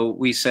 So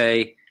we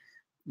say,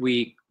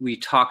 we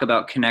talk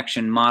about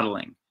connection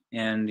modeling,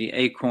 and the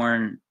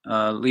Acorn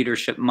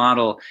leadership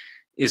model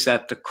is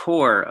at the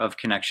core of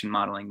connection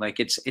modeling. Like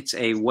it's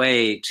a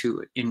way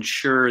to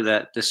ensure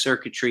that the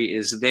circuitry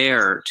is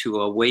there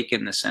to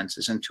awaken the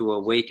senses and to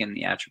awaken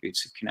the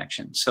attributes of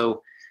connection.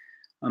 So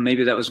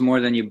maybe that was more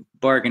than you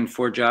bargained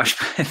for, Josh,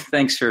 but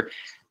thanks for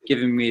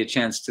giving me a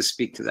chance to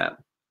speak to that.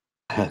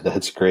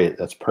 That's great.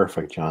 That's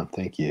perfect, John.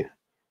 Thank you.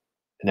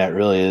 And that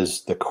really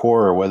is the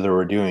core, whether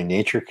we're doing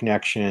nature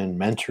connection,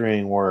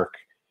 mentoring work,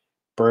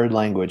 bird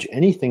language,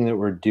 anything that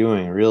we're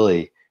doing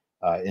really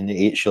in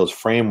the 8 Shields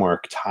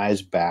framework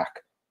ties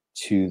back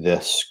to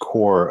this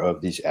core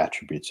of these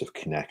attributes of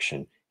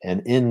connection.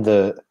 And in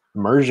the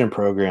immersion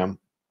program,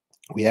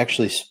 we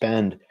actually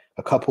spend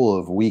a couple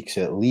of weeks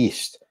at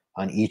least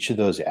on each of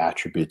those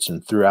attributes.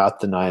 And throughout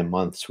the 9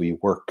 months, we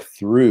work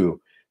through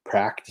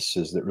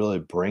practices that really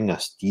bring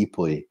us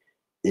deeply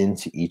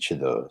into each of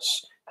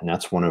those. And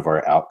that's one of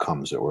our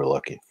outcomes that we're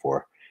looking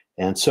for.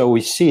 And so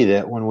we see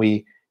that when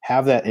we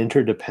have that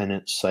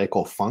interdependent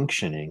cycle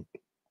functioning,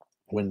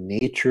 when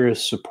nature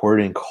is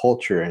supporting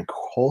culture and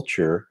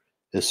culture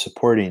is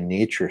supporting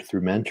nature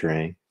through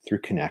mentoring, through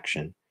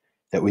connection,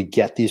 that we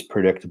get these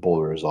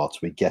predictable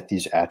results. We get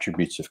these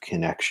attributes of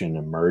connection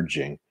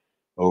emerging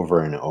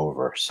over and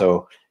over.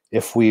 So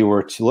if we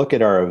were to look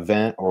at our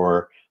event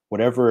or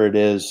whatever it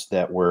is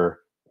that we're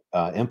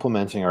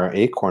implementing our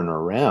acorn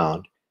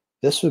around,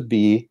 this would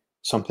be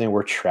something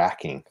we're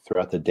tracking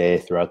throughout the day,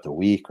 throughout the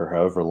week, or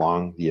however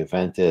long the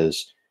event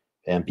is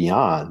and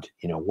beyond.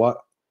 What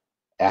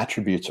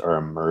attributes are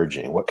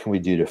emerging? What can we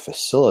do to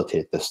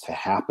facilitate this to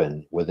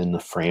happen within the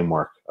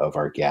framework of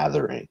our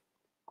gathering?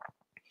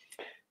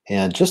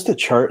 And just to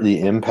chart the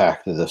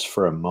impact of this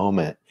for a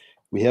moment,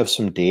 we have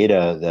some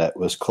data that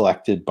was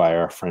collected by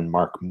our friend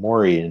Mark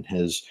Morey and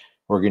his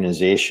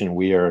organization,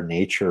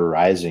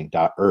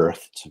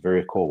 weareNatureRising.earth. It's a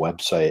very cool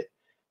website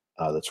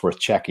that's worth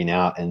checking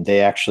out. And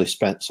they actually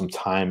spent some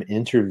time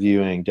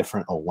interviewing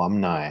different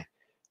alumni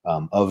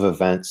of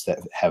events that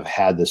have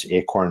had this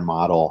acorn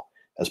model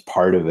as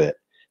part of it.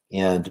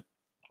 And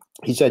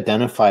he's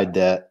identified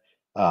that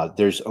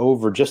there's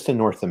over, just in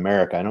North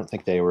America, I don't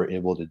think they were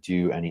able to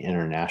do any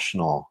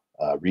international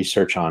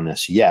research on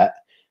this yet,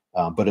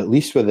 but at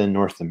least within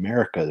North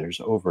America,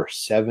 there's over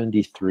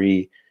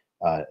 73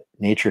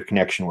 nature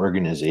connection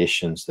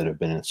organizations that have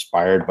been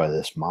inspired by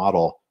this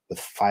model with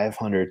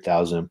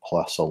 500,000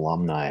 plus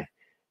alumni.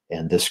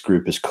 And this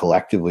group is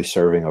collectively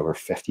serving over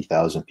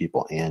 50,000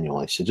 people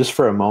annually. So just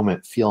for a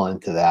moment, feel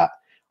into that,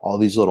 all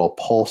these little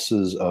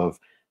pulses of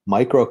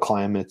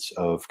microclimates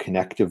of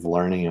connective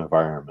learning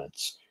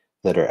environments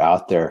that are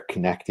out there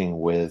connecting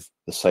with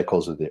the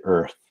cycles of the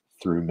earth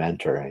through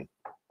mentoring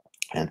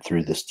and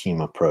through this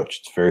team approach.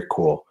 It's very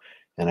cool.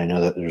 And I know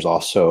that there's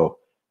also,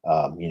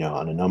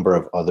 on a number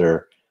of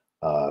other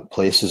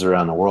places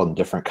around the world in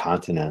different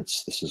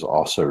continents, this is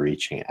also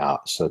reaching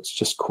out. So it's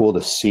just cool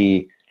to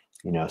see,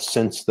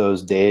 since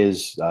those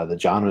days that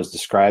John was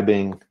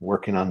describing,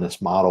 working on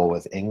this model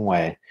with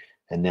Ingwe,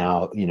 and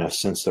now,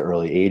 since the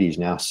early 80s,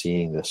 now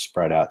seeing this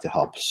spread out to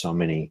help so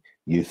many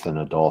youth and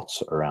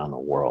adults around the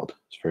world.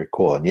 It's very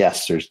cool. And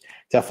yes, there's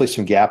definitely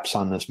some gaps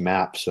on this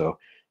map. So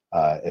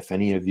if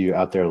any of you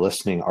out there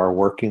listening are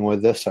working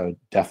with this, I would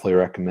definitely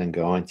recommend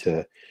going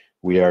to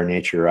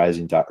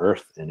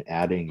weareNatureRising.earth and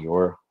adding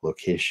your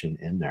location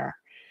in there.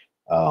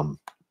 So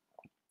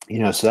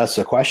that's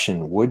the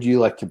question. Would you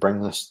like to bring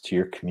this to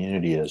your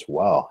community as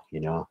well?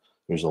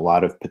 There's a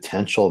lot of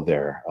potential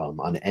there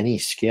on any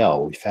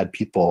scale. We've had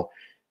people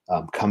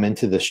come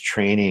into this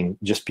training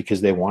just because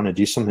they want to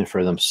do something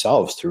for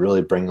themselves to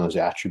really bring those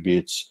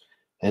attributes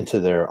into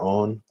their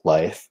own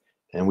life.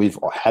 And we've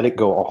had it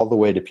go all the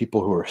way to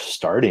people who are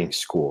starting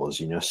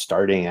schools,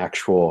 starting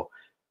actual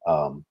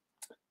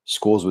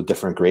schools with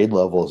different grade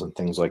levels and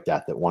things like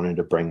that wanted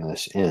to bring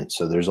this in.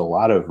 So there's a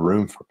lot of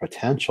room for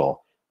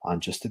potential on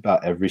just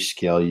about every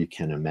scale you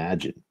can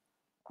imagine.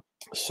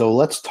 So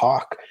let's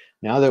talk,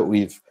 now that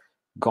we've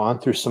gone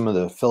through some of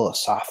the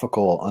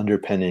philosophical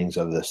underpinnings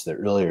of this that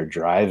really are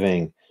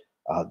driving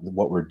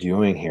what we're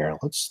doing here.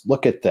 Let's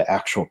look at the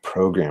actual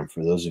program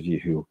for those of you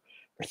who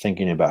are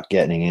thinking about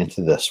getting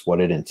into this, what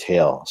it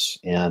entails.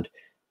 And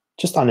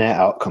just on that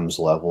outcomes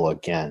level,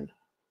 again,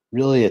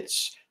 really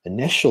it's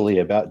initially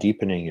about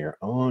deepening your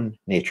own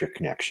nature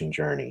connection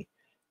journey,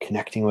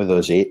 connecting with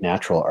those 8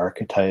 natural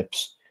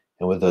archetypes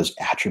and with those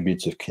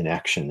attributes of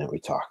connection that we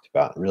talked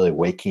about, really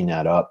waking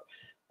that up,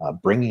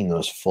 bringing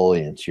those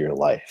fully into your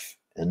life.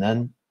 And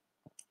then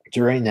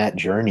during that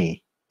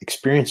journey,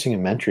 experiencing a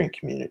mentoring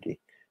community,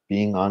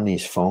 being on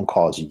these phone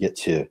calls, you get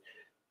to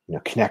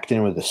connect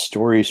in with the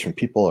stories from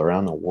people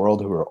around the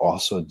world who are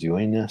also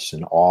doing this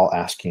and all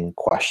asking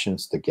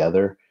questions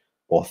together,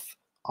 both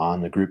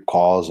on the group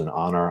calls and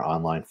on our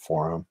online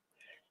forum.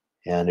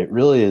 And it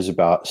really is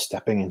about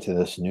stepping into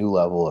this new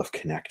level of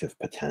connective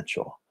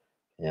potential.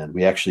 And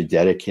we actually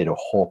dedicate a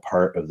whole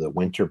part of the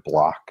winter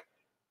block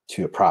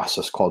to a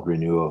process called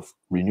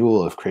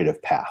renewal of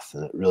creative path.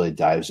 And it really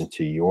dives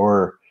into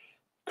your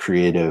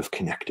creative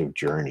connective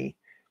journey.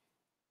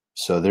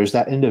 So there's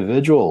that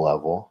individual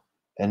level.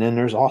 And then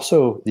there's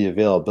also the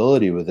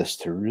availability with this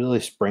to really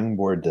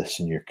springboard this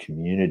in your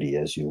community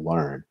as you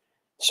learn.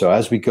 So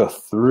as we go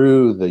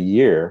through the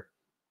year,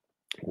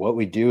 what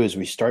we do is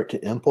we start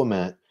to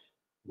implement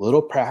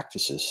little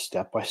practices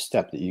step by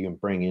step that you can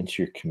bring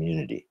into your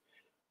community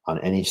on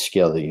any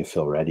scale that you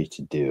feel ready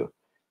to do.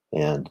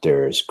 And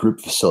there's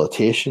group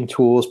facilitation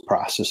tools,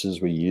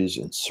 processes we use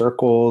in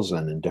circles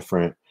and in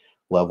different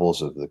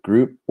levels of the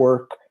group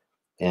work.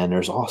 And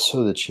there's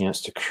also the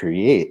chance to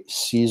create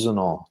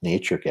seasonal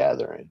nature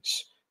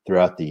gatherings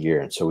throughout the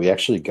year. And so we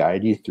actually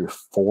guide you through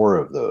 4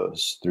 of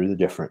those through the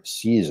different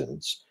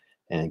seasons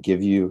and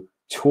give you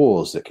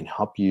tools that can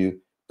help you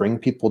bring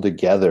people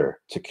together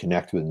to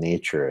connect with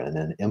nature and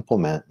then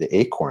implement the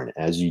acorn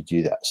as you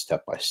do that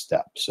step by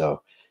step.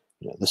 So,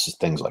 this is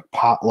things like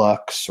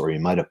potlucks, or you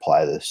might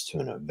apply this to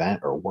an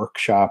event or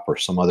workshop or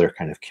some other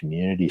kind of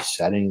community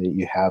setting that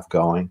you have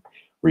going,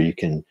 where you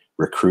can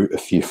recruit a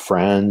few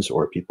friends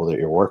or people that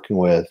you're working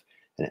with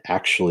and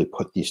actually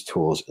put these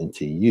tools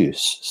into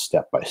use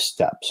step by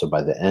step. So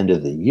by the end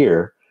of the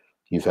year,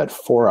 you've had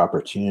 4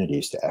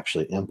 opportunities to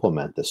actually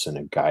implement this in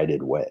a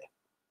guided way.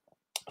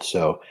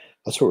 So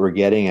that's what we're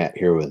getting at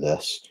here with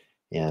this.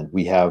 And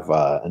we have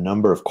a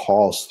number of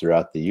calls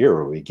throughout the year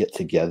where we get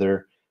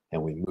together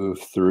and we move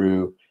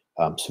through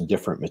some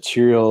different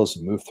materials,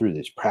 move through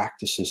these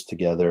practices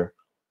together.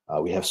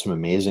 We have some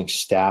amazing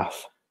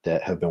staff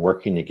that have been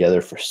working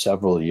together for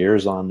several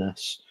years on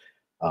this,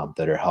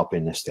 that are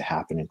helping this to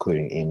happen,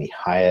 including Amy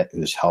Hyatt,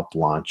 who's helped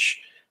launch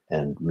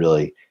and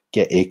really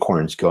get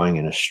Acorns going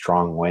in a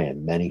strong way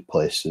in many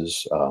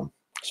places,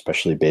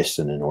 especially based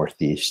in the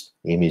Northeast.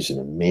 Amy's an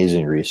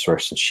amazing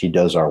resource, and she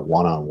does our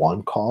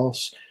one-on-one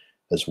calls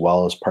as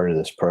well as part of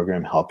this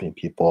program, helping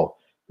people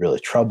really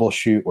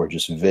troubleshoot or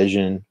just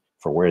vision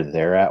for where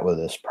they're at with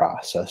this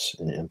process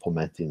and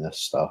implementing this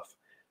stuff.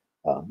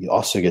 You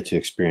also get to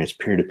experience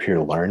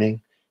peer-to-peer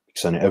learning,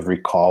 because on every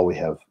call we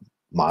have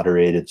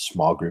moderated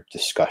small group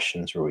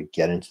discussions where we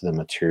get into the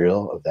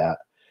material of that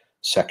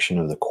section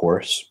of the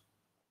course.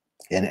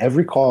 And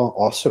every call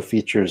also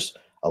features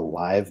a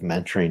live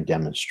mentoring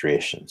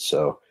demonstration.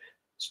 So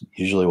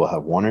usually we'll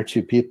have 1 or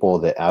 2 people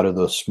that out of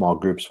those small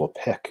groups we'll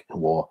pick, and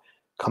we'll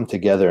come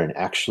together and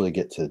actually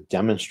get to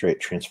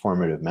demonstrate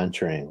transformative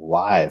mentoring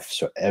live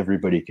so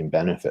everybody can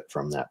benefit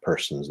from that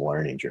person's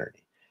learning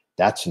journey.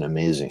 That's an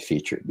amazing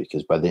feature,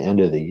 because by the end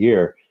of the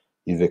year,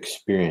 you've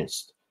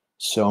experienced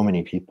so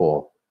many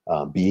people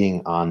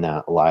being on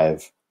that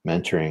live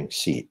mentoring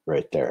seat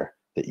right there,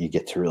 that you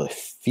get to really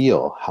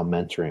feel how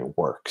mentoring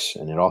works.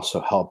 And it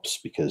also helps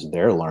because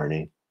their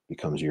learning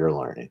becomes your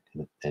learning,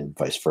 and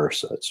vice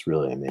versa. It's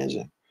really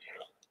amazing.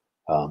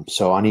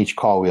 So on each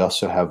call, we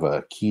also have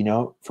a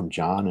keynote from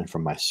Jon and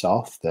from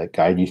myself that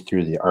guide you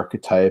through the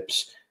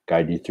archetypes,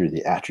 guide you through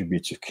the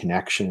attributes of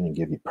connection, and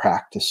give you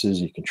practices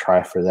you can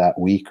try for that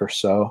week or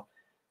so.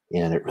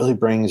 And it really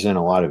brings in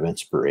a lot of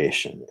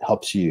inspiration. It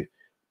helps you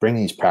bring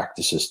these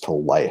practices to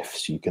life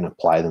so you can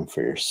apply them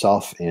for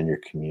yourself and your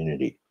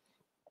community.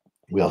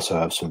 We also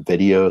have some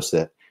videos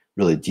that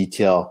really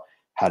detail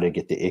how to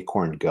get the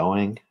acorn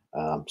going.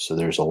 So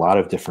there's a lot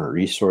of different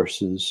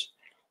resources.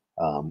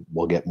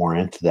 We'll get more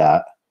into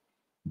that.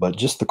 But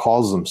just the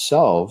calls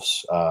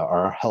themselves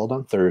are held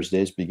on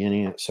Thursdays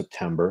beginning in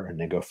September, and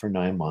they go for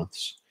 9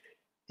 months.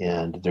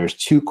 And there's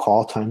 2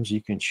 call times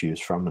you can choose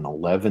from, an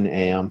 11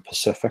 a.m.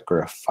 Pacific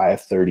or a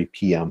 5:30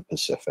 p.m.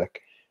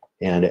 Pacific.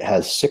 And it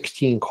has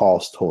 16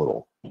 calls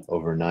total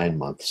over 9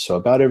 months. So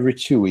about every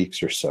 2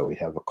 weeks or so, we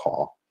have a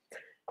call.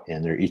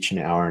 And they're each an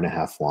hour and a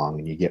half long,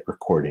 and you get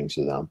recordings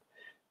of them.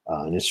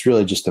 And it's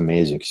really just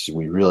amazing, because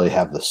we really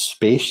have the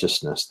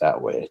spaciousness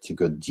that way to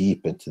go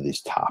deep into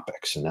these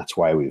topics. And that's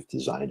why we've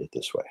designed it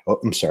this way. Oh,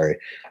 I'm sorry.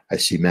 I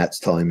see Matt's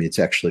telling me it's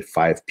actually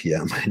 5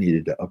 p.m. I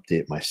needed to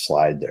update my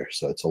slide there.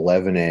 So it's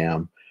 11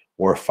 a.m.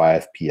 or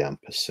 5 p.m.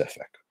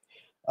 Pacific.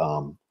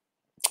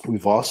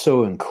 We've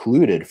also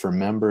included, for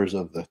members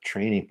of the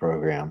training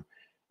program,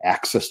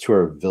 access to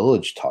our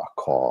Village Talk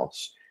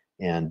calls.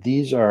 And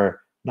these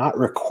are not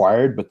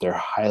required, but they're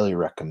highly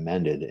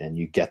recommended, and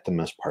you get them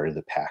as part of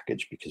the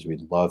package, because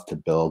we'd love to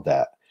build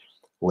that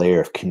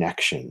layer of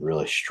connection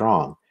really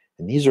strong.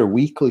 And these are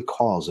weekly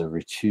calls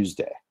every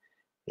Tuesday.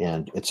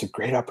 And it's a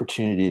great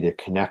opportunity to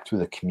connect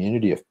with a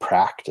community of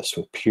practice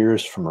with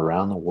peers from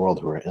around the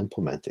world who are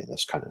implementing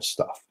this kind of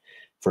stuff,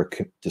 for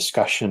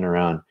discussion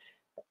around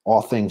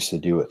all things to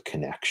do with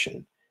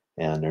connection.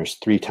 And there's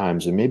 3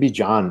 times, and maybe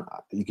Jon,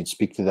 you could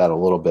speak to that a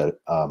little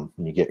bit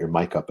when you get your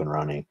mic up and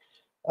running.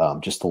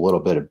 Just a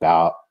little bit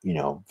about,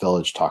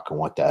 Village Talk and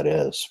what that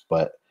is.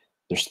 But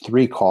there's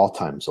 3 call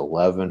times,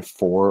 11,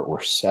 4,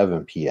 or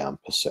 7 p.m.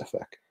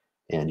 Pacific.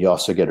 And you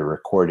also get a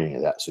recording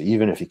of that. So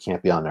even if you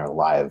can't be on there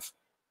live,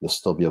 you'll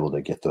still be able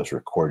to get those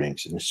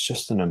recordings. And it's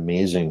just an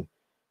amazing,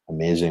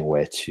 amazing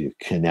way to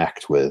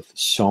connect with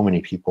so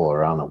many people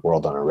around the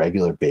world on a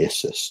regular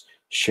basis,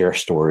 share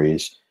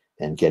stories,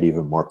 and get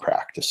even more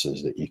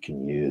practices that you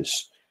can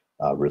use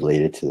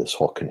related to this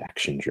whole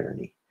connection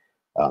journey.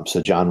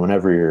 So Jon,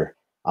 whenever you're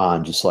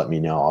on, just let me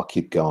know. I'll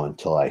keep going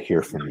until I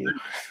hear from you.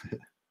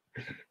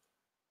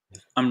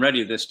 I'm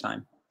ready this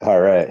time.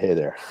 All right. Hey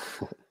there.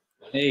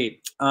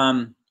 Hey.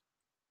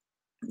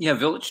 Yeah,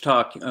 Village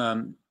Talk.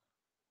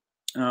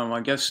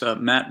 I guess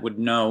Matt would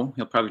know.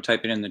 He'll probably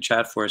type it in the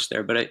chat for us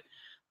there. But I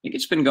think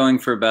it's been going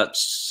for about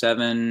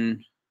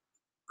 7,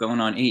 going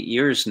on 8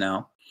 years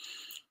now.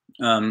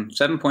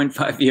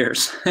 7.5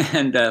 years.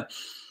 And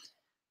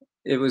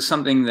it was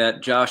something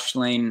that Josh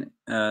Lane,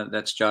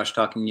 that's Josh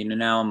talking to you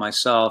now, and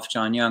myself,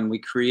 Jon Young, we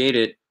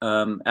created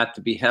at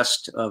the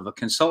behest of a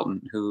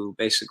consultant who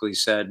basically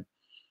said,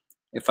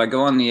 if I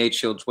go on the 8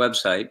 Shields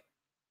website,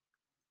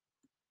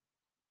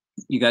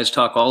 you guys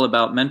talk all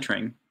about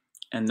mentoring,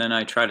 and then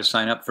I try to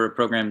sign up for a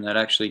program that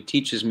actually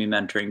teaches me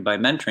mentoring by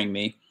mentoring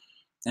me,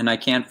 and I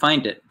can't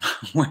find it.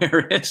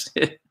 Where is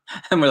it?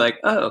 And we're like,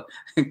 oh,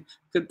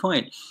 good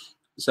point.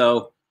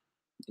 So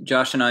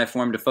Josh and I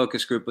formed a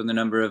focus group with a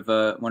number of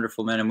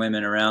wonderful men and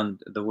women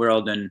around the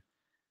world, and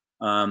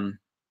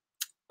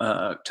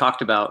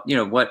talked about,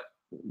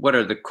 what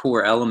are the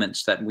core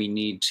elements that we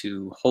need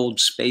to hold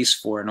space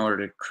for in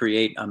order to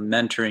create a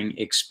mentoring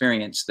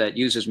experience that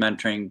uses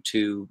mentoring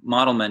to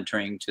model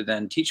mentoring to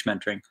then teach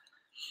mentoring.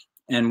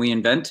 And we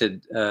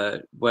invented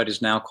what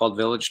is now called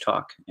Village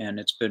Talk,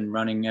 and it's been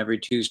running every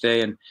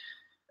Tuesday,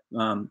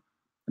 and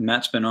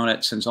Matt's been on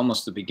it since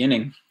almost the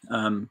beginning.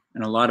 And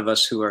a lot of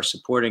us who are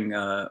supporting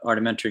Art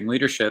of Mentoring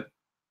Leadership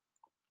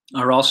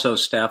are also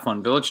staff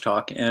on Village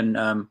Talk. And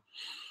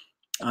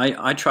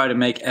I try to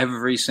make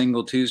every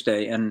single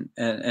Tuesday,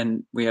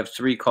 and we have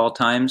 3 call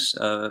times,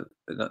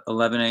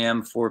 11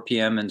 a.m., 4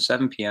 p.m., and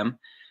 7 p.m.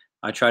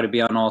 I try to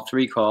be on all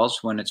 3 calls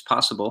when it's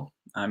possible.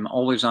 I'm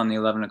always on the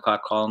 11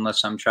 o'clock call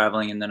unless I'm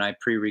traveling, and then I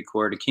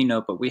pre-record a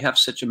keynote. But we have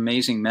such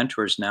amazing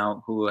mentors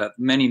now who have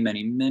many,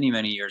 many, many,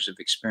 many years of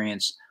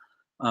experience,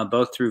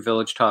 both through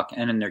Village Talk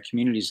and in their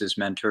communities as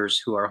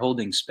mentors, who are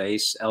holding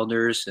space,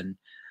 elders and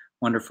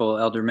wonderful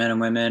elder men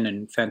and women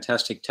and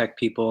fantastic tech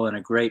people, and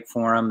a great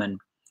forum. And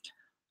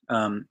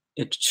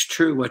it's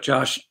true what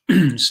Josh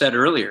said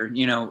earlier.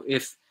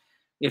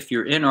 If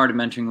you're in Art of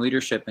Mentoring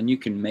Leadership and you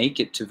can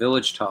make it to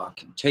Village Talk,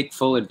 take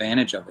full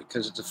advantage of it,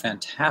 because it's a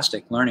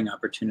fantastic learning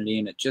opportunity,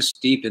 and it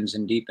just deepens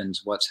and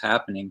deepens what's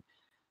happening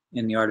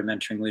in the Art of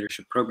Mentoring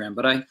Leadership program.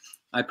 But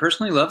I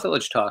personally love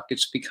Village Talk.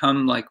 It's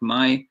become like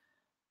my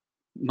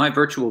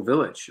virtual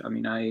village. I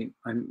mean,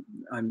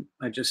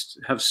 I just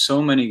have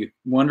so many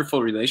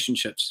wonderful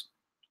relationships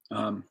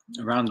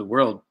around the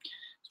world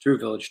through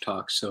Village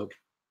Talk. So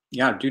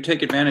yeah, do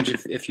take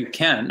advantage if you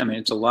can. I mean,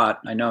 it's a lot,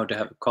 I know, to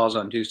have calls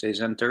on Tuesdays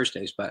and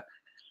Thursdays, but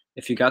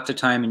if you got the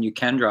time and you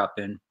can drop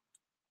in,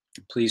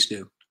 please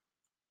do.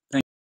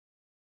 Thank you.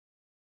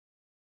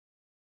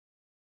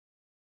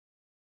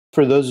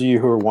 For those of you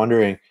who are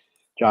wondering,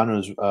 John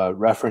was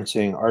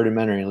referencing Art of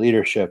Mentoring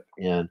Leadership,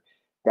 and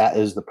that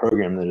is the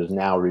program that is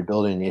now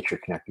Rebuilding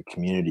Nature-Connected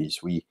Communities.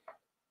 We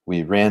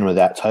ran with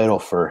that title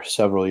for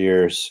several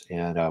years,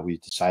 and we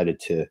decided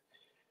to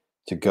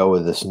go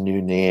with this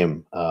new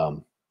name,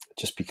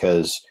 just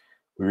because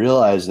we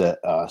realized that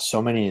so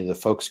many of the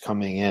folks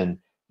coming in,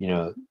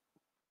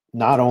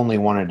 not only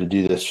wanted to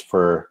do this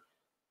for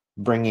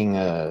bringing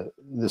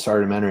this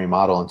Art of Mentoring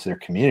model into their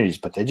communities,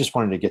 but they just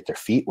wanted to get their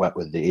feet wet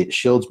with the 8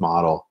 Shields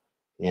model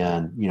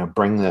and,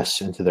 bring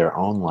this into their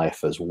own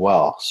life as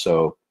well.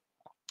 So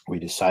we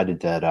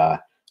decided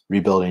that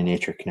Rebuilding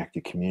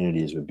Nature-Connected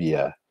Communities would be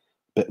a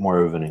bit more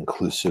of an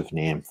inclusive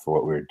name for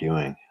what we were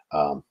doing.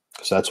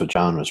 So that's what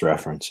John was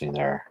referencing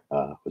there,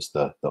 was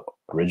the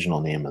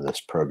original name of this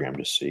program,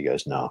 just so you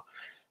guys know.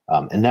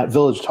 And that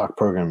Village Talk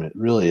program, it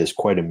really is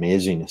quite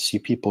amazing to see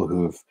people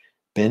who've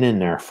been in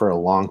there for a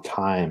long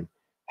time,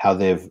 how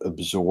they've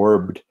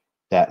absorbed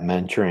that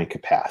mentoring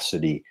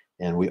capacity.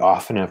 And we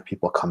often have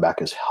people come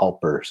back as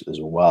helpers as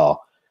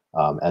well,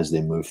 as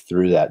they move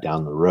through that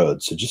down the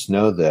road. So just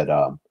know that,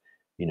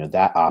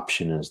 that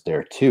option is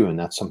there too. And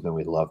that's something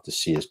we'd love to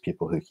see, is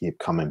people who keep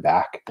coming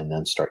back and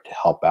then start to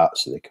help out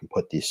so they can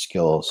put these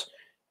skills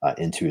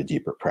into a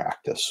deeper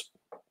practice.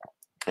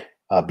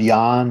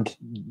 Beyond,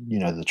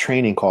 the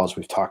training calls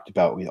we've talked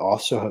about, we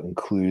also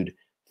include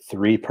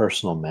 3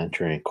 personal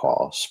mentoring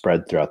calls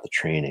spread throughout the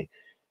training.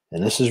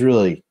 And this is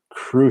really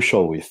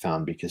crucial, we've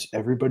found, because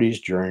everybody's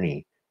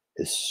journey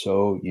is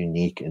so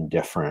unique and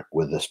different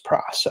with this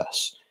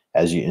process.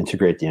 As you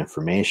integrate the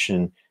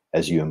information,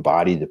 as you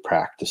embody the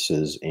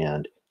practices,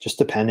 and just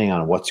depending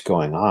on what's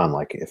going on,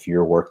 like if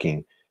you're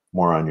working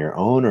more on your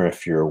own or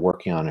if you're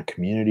working on a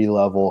community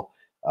level,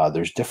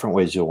 there's different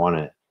ways you'll want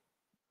to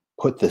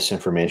put this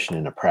information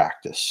into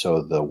practice.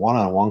 So the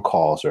one-on-one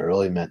calls are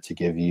really meant to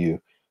give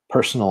you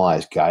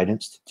personalized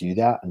guidance to do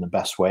that in the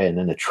best way, and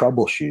then to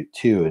troubleshoot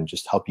too, and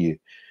just help you,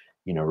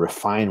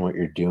 refine what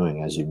you're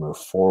doing as you move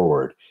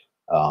forward.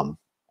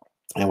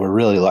 And we're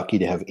really lucky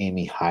to have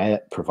Amy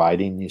Hyatt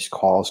providing these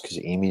calls, because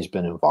Amy's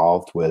been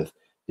involved with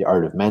the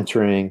Art of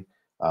Mentoring,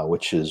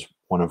 which is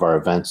one of our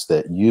events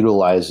that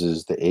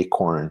utilizes the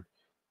Acorn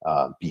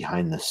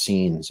behind the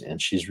scenes.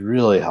 And she's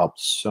really helped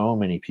so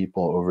many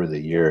people over the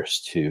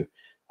years to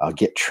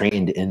get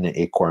trained in the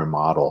Acorn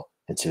model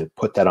and to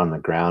put that on the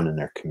ground in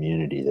their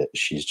community. That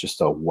she's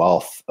just a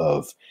wealth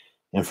of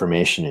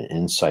information and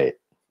insight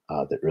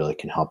that really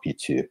can help you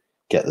to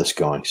get this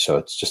going. So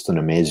it's just an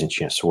amazing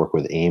chance to work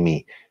with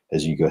Amy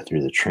as you go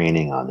through the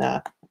training on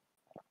that.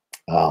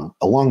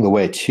 Along the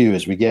way too,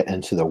 as we get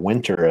into the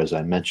winter, as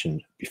I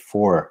mentioned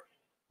before,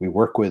 we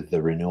work with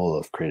the renewal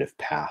of Creative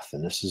Path.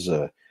 And this is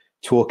a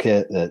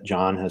toolkit that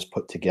Jon has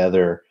put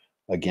together,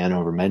 again,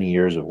 over many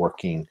years of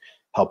working,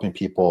 helping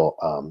people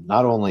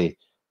not only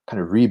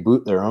kind of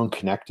reboot their own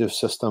connective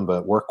system,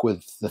 but work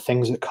with the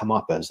things that come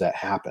up as that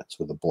happens,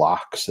 with the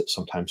blocks that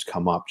sometimes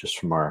come up just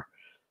from our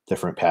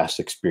different past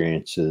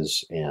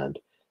experiences, and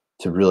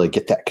to really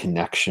get that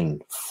connection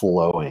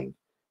flowing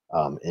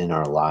in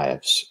our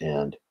lives.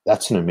 And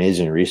that's an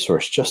amazing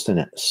resource just in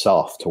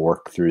itself to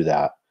work through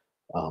that.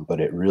 But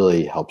it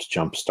really helps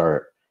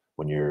jumpstart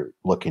when you're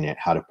looking at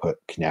how to put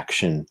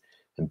connection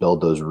and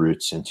build those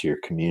roots into your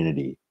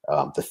community,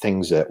 the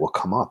things that will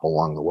come up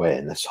along the way.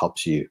 And this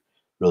helps you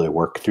really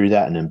work through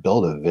that and then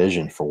build a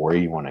vision for where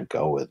you want to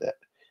go with it.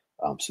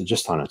 So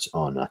just on its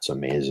own, that's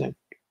amazing.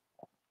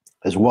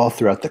 As well,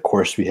 throughout the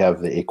course, we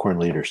have the Acorn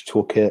Leaders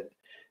Toolkit.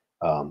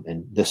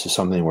 And this is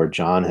something where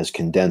Jon has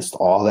condensed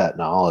all that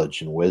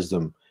knowledge and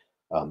wisdom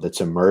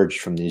that's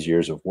emerged from these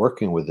years of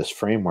working with this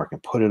framework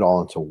and put it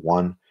all into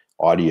one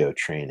audio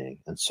training.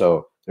 And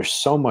so there's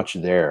so much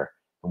there.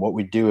 And what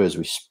we do is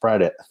we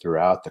spread it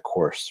throughout the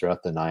course,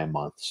 throughout the 9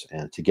 months.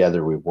 And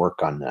together we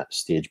work on that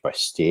stage by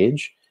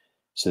stage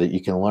so that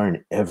you can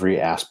learn every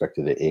aspect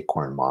of the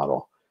Acorn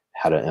model,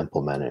 how to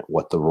implement it,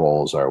 what the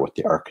roles are, what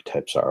the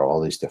archetypes are,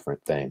 all these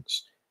different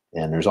things.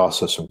 And there's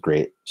also some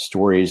great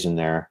stories in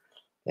there.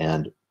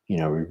 And, we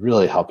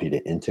really help you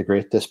to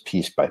integrate this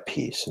piece by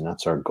piece. And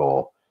that's our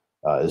goal,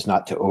 is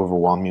not to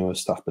overwhelm you with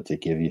stuff, but to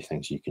give you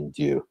things you can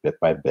do bit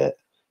by bit,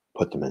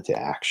 put them into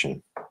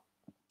action.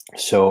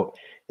 So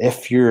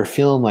if you're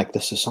feeling like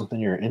this is something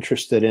you're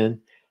interested in,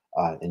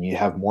 and you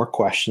have more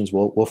questions,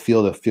 we'll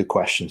field a few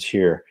questions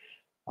here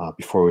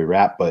before we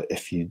wrap. But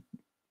if you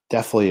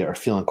definitely are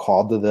feeling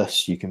called to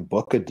this, you can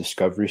book a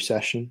discovery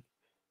session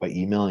by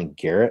emailing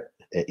Garrett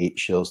at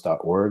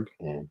 8shields.org.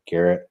 And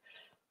Garrett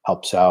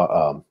helps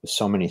out with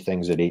so many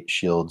things at 8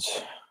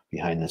 Shields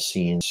behind the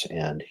scenes,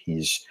 and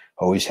he's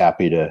always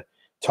happy to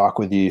talk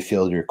with you,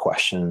 field your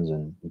questions,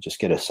 and just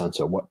get a sense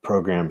of what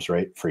program's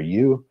right for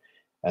you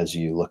as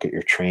you look at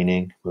your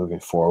training moving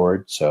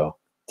forward. So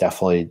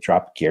definitely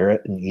drop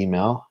Garrett an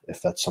email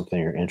if that's something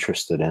you're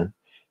interested in.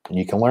 And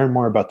you can learn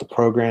more about the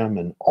program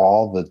and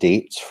all the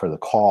dates for the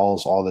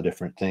calls, all the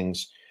different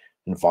things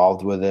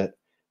involved with it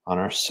on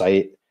our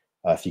site.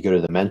 If you go to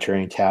the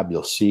mentoring tab,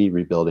 you'll see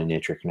Rebuilding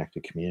Nature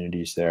Connected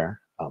Communities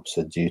there.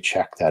 So do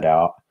check that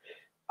out.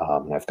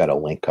 And I've got a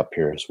link up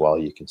here as well,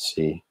 you can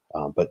see.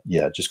 But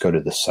yeah, just go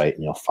to the site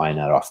and you'll find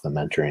that off the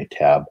mentoring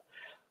tab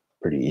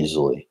pretty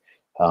easily.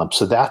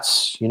 So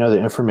that's,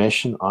 the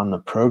information on the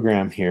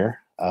program here.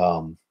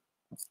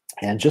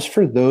 And just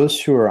for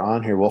those who are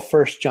on here, well,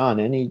 first, Jon,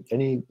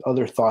 any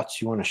other thoughts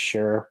you want to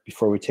share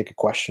before we take a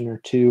question or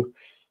two?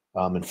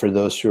 And for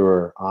those who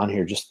are on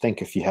here, just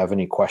think if you have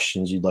any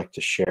questions you'd like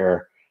to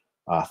share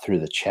through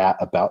the chat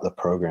about the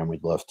program.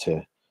 We'd love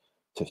to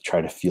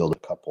try to field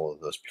a couple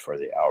of those before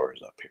the hour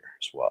is up here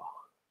as well.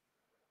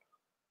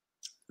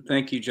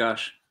 Thank you,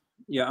 Josh.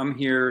 Yeah, I'm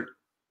here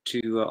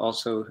to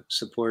also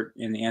support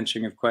in the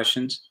answering of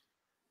questions.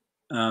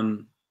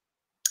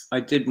 I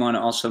did want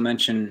to also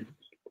mention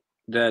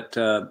that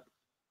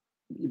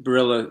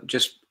Barilla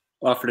just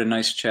offered a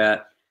nice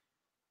chat.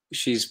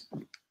 She's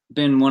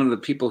been one of the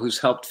people who's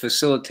helped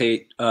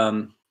facilitate,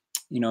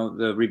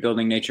 the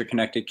Rebuilding Nature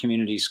Connected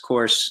Communities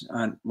course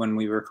when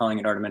we were calling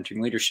it Art of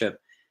Mentoring Leadership.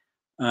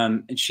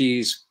 And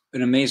she's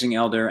an amazing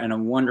elder and a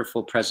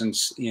wonderful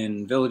presence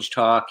in Village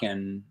Talk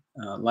and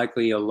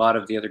likely a lot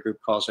of the other group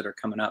calls that are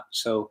coming up.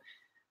 So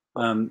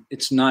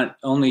it's not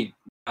only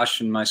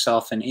Josh and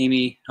myself and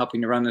Amy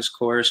helping to run this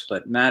course,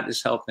 but Matt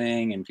is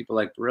helping, and people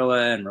like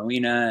Barilla and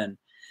Rowena and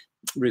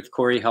Ruth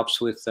Corey helps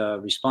with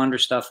responder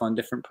stuff on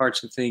different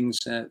parts of things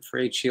for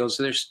 8 Shields.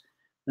 So there's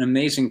an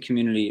amazing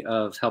community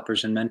of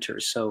helpers and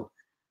mentors. So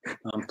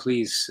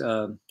please,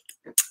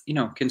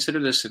 consider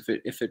this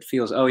if it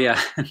feels, oh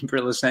yeah,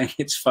 Brilla's saying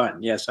it's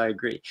fun. Yes, I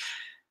agree.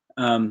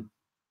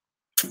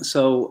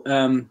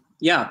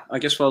 Yeah, I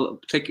guess we'll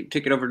take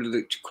it over to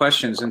the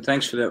questions, and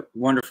thanks for that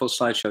wonderful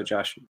slideshow,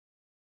 Josh.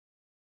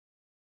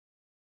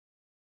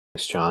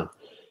 Thanks, Jon.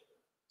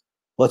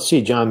 Let's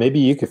see, Jon, maybe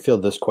you could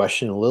field this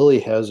question. Lily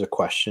has a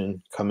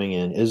question coming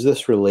in. Is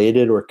this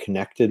related or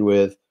connected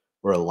with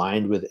or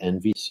aligned with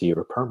NVC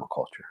or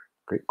permaculture?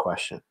 Great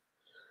question.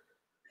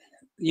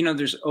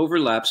 There's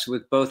overlaps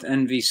with both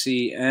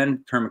NVC and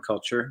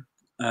permaculture.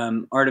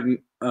 The art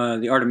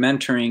of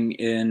mentoring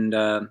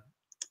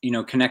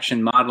and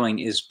connection modeling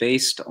is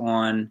based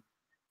on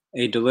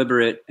a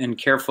deliberate and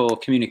careful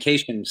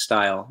communication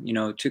style.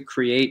 To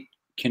create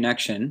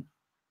connection,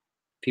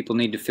 people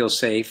need to feel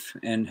safe,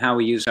 and how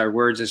we use our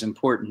words is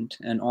important,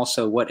 and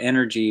also what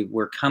energy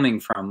we're coming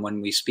from when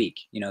we speak.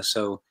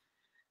 So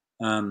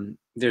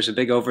there's a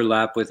big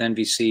overlap with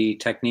NVC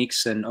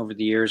techniques, and over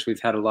the years we've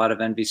had a lot of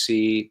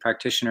NVC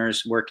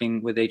practitioners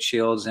working with 8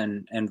 Shields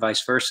and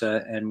vice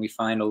versa, and we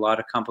find a lot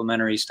of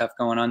complementary stuff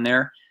going on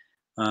there,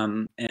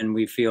 and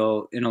we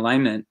feel in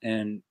alignment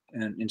and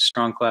in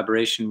strong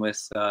collaboration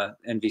with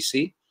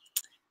NVC.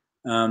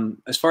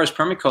 As far as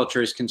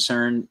permaculture is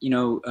concerned,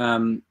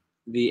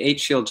 the 8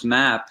 Shields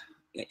map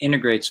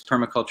integrates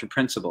permaculture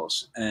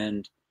principles,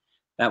 and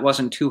that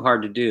wasn't too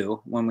hard to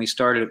do. When we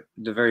started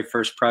the very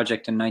first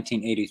project in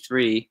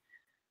 1983,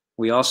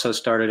 we also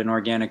started an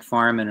organic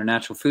farm and a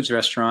natural foods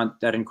restaurant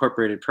that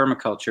incorporated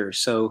permaculture.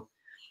 So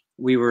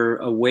we were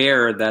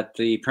aware that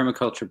the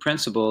permaculture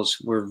principles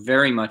were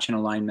very much in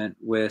alignment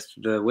with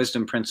the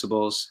wisdom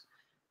principles.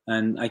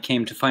 And I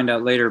came to find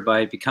out later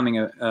by becoming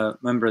a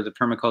member of the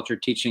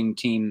permaculture teaching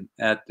team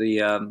at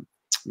the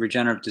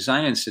Regenerative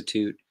Design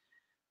Institute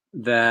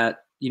that,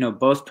 you know,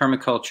 both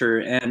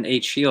permaculture and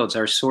 8 Shields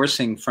are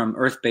sourcing from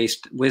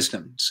earth-based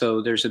wisdom.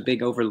 So there's a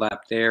big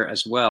overlap there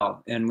as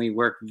well. And we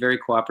work very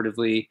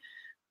cooperatively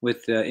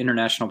with the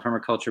international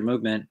permaculture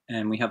movement.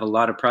 And we have a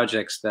lot of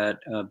projects that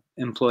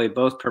employ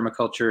both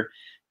permaculture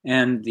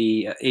and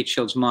the 8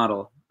 Shields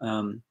model.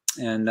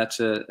 And that's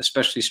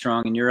especially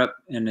strong in Europe.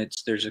 And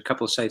there's a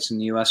couple of sites in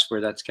the US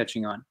where that's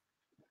catching on.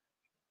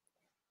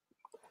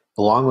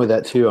 Along with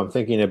that too, I'm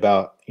thinking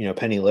about, you know,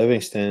 Penny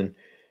Livingston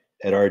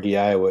at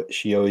RDI. What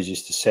she always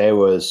used to say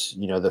was,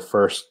 you know, the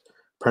first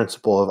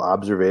principle of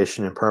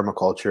observation in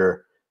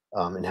permaculture,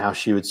 and how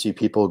she would see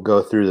people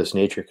go through this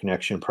nature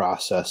connection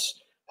process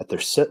at their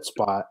sit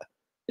spot,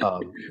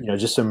 you know,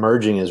 just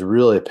emerging as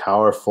really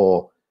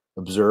powerful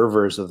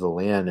observers of the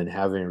land and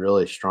having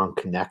really strong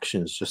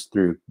connections just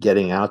through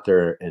getting out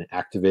there and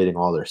activating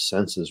all their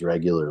senses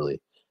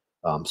regularly.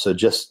 So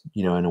just,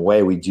 you know, in a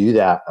way we do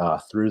that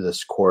through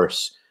this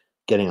course,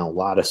 getting a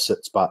lot of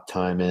sit spot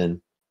time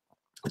in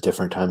at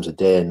different times of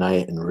day and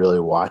night and really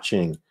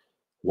watching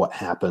what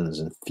happens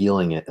and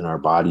feeling it in our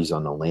bodies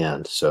on the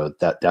land. So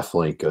that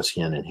definitely goes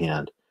hand in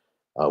hand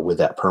with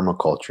that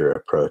permaculture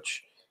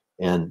approach.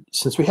 And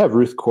since we have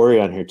Ruth Corey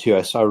on here too,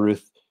 I saw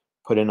Ruth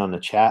put in on the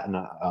chat, and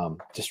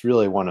just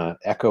really want to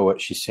echo what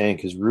she's saying,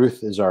 because Ruth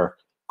is our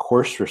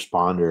course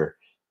responder,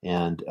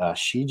 and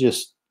she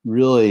just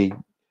really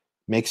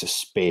makes a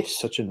space,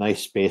 such a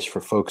nice space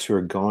for folks who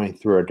are going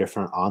through our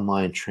different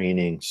online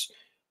trainings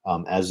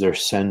as they're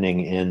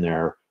sending in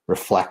their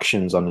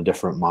reflections on the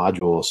different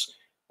modules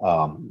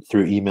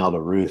through email to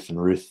Ruth,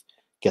 and Ruth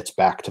gets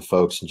back to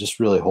folks and just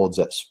really holds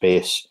that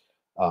space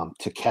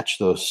to catch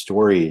those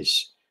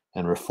stories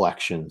and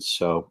reflections.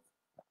 So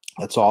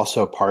that's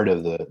also part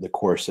of the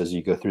course as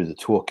you go through the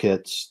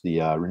toolkits, the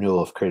Renewal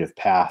of Creative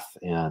Path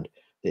and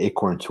the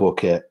Acorn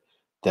Toolkit,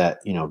 that,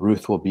 you know,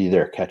 Ruth will be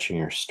there catching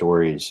your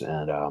stories.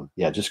 And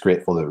yeah, just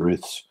grateful that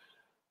Ruth's,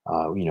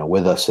 you know,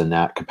 with us in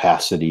that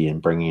capacity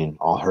and bringing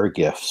all her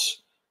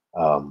gifts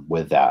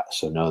with that.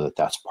 So know that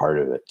that's part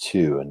of it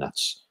too. And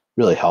that's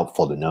really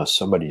helpful to know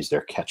somebody's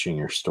there catching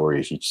your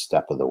stories each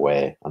step of the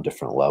way on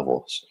different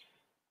levels.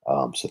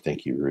 So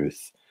thank you,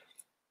 Ruth.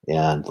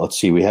 And let's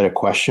see, we had a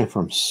question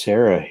from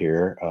Sarah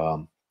here.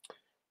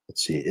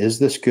 Let's see, is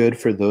this good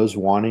for those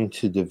wanting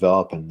to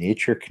develop a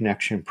nature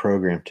connection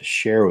program to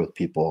share with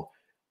people,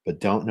 but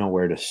don't know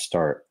where to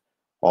start?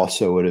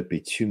 Also, would it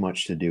be too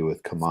much to do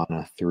with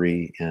Kamana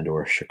 3 and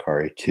or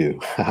Shikari 2?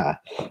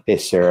 Hey,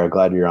 Sarah,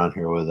 glad you're on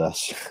here with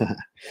us.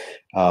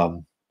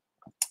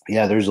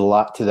 Yeah, there's a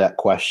lot to that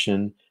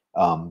question.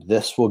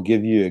 This will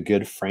give you a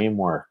good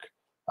framework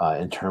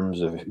in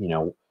terms of, you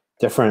know,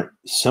 different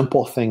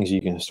simple things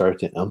you can start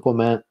to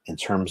implement in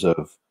terms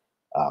of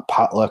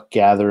potluck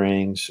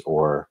gatherings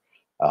or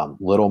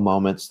little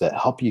moments that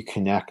help you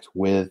connect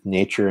with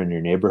nature in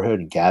your neighborhood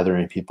and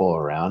gathering people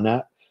around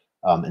that.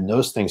 And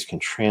those things can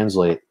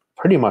translate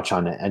pretty much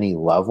on any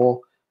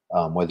level,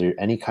 whether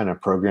any kind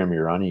of program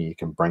you're running, you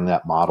can bring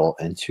that model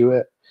into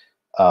it.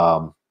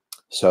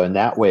 So in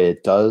that way,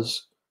 it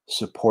does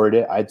support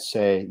it. I'd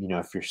say, you know,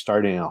 if you're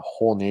starting a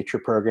whole nature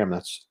program,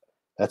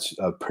 that's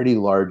a pretty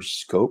large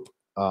scope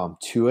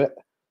to it,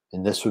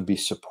 and this would be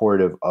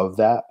supportive of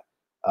that.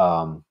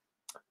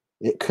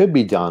 It could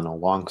be done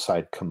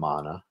alongside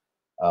Kamana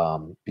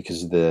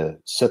because the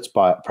sit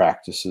spot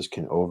practices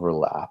can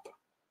overlap.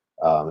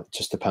 It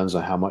just depends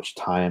on how much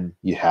time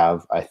you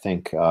have. I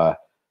think for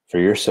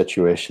your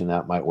situation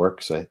that might work,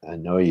 because I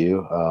know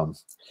you.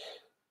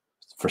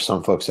 For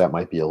some folks that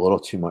might be a little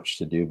too much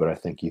to do, but I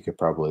think you could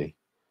probably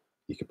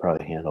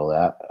handle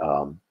that.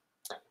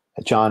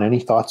 John, any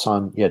thoughts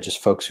on,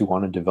 just folks who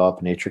want to develop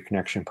a nature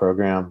connection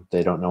program,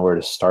 they don't know where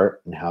to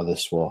start and how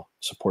this will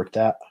support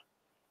that?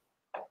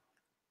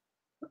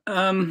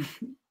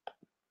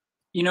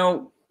 You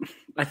know,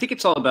 I think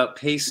it's all about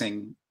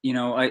pacing. You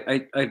know,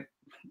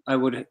 I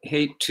would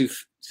hate to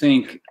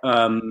think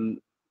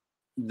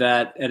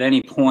that at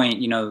any point,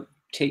 you know,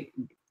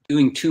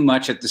 doing too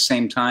much at the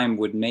same time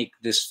would make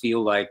this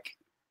feel like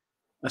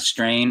a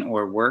strain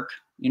or work.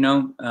 You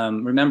know,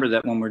 remember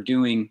that when we're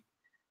doing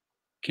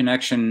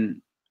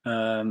connection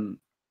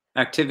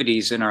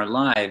activities in our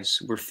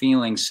lives, we're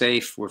feeling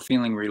safe, we're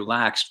feeling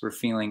relaxed, we're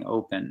feeling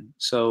open.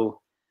 So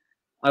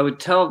I would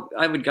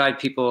guide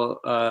people,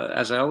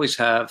 as I always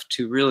have,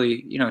 to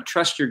really, you know,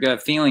 trust your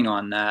gut feeling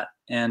on that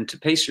and to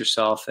pace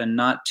yourself and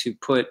not to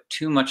put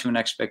too much of an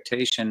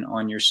expectation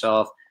on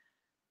yourself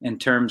in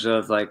terms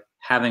of like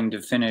having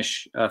to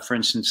finish, for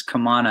instance,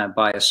 Kamana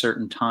by a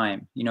certain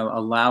time. You know,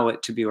 allow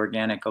it to be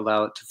organic,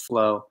 allow it to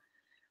flow.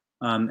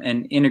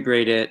 and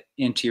integrate it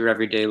into your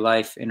everyday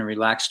life in a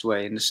relaxed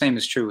way. And the same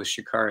is true with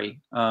Shikari,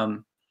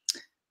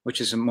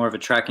 which is more of a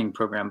tracking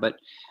program. But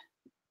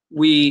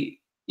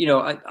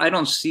I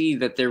don't see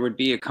that there would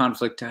be a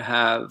conflict to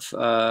have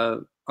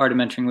art of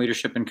mentoring,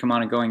 leadership, and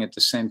Kamana going at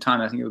the same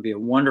time. I think it would be a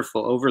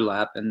wonderful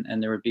overlap,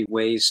 and there would be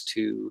ways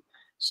to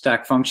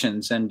stack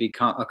functions and be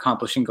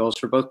accomplishing goals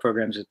for both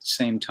programs at the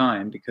same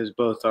time, because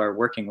both are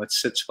working with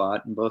sit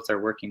spot and both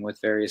are working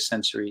with various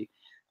sensory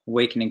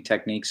awakening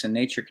techniques and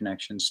nature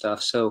connection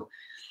stuff. So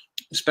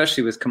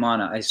especially with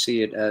Kamana, I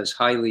see it as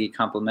highly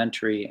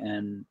complementary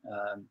and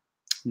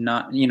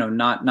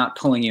not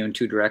pulling you in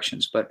two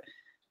directions. But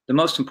the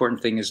most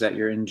important thing is that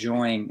you're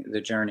enjoying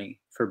the journey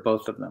for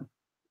both of them.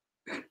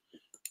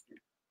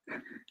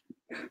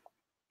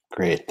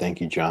 Great.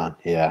 Thank you, John.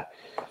 Yeah.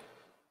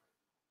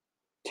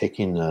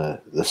 Taking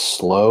the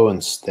slow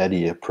and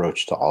steady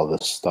approach to all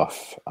this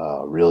stuff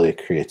really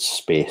creates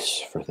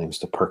space for things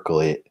to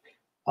percolate.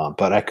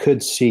 But I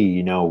could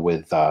see,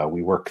 with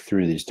we work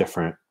through these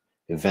different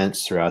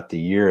events throughout the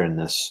year in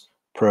this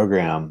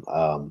program,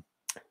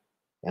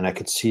 and I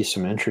could see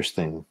some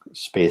interesting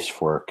space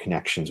for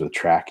connections with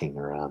tracking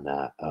around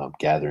that,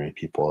 gathering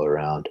people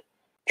around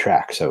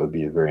tracks. That would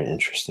be a very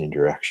interesting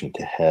direction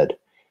to head.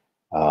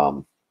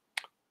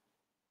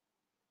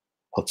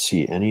 Let's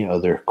see, any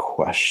other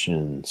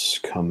questions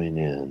coming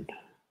in?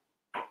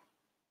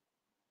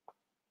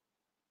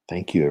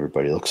 Thank you,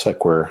 everybody. Looks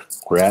like we're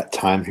at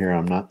time here.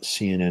 I'm not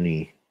seeing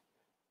any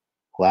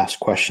last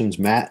questions.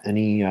 Matt,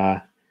 any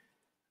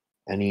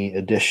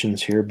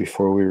additions here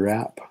before we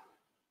wrap?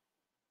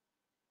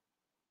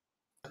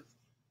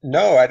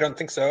 No, I don't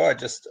think so. I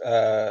just,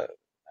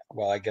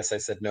 well, I guess I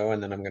said no,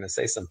 and then I'm going to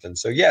say something.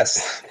 So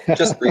yes,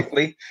 just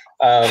briefly.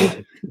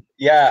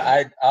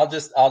 Yeah, I'll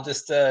just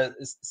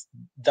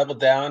double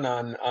down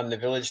on the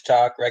Village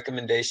Talk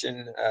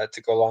recommendation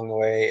to go along the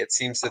way. It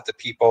seems that the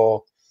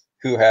people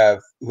who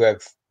have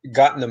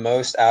gotten the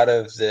most out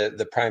of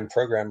the Prime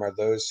program are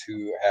those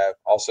who have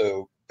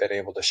also been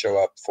able to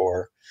show up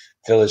for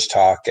Village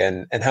Talk,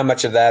 and how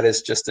much of that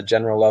is just a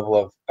general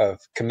level of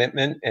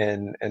commitment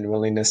and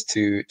willingness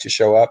to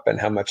show up, and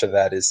how much of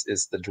that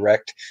is the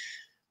direct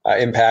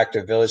impact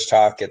of Village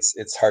Talk.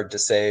 It's hard to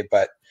say,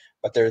 but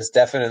there's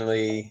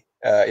definitely,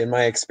 in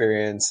my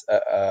experience,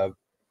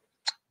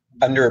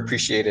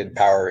 underappreciated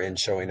power in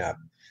showing up.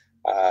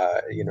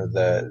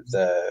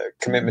 The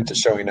commitment to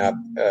showing up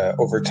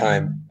over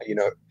time.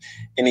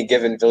 Any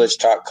given Village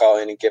Talk call,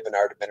 any given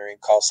art of mentoring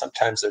call,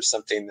 sometimes there's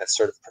something that's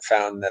sort of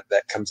profound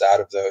that comes out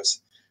of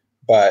those.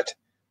 But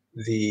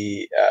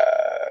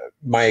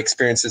my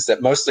experience is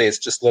that mostly it's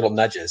just little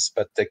nudges,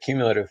 but the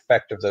cumulative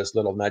effect of those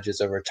little nudges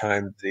over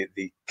time,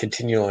 the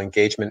continual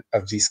engagement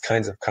of these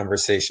kinds of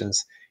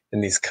conversations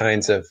in these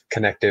kinds of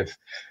connective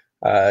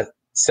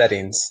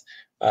settings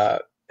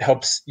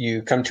helps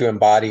you come to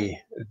embody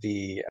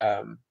the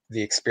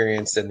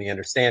experience and the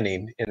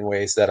understanding in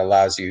ways that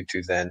allows you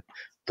to then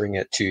bring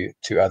it to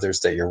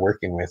others that you're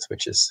working with,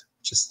 which is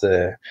just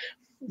a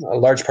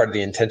large part of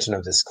the intention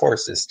of this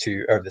course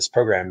this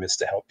program is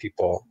to help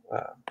people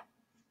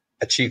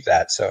achieve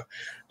that. So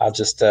I'll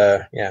just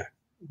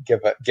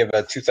give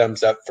a 2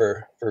 thumbs up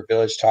for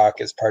Village Talk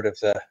as part of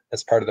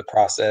the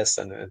process,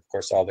 and of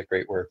course all the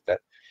great work that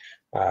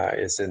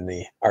is in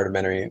the art of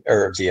mentoring,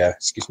 or the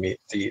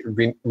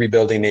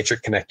rebuilding nature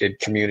connected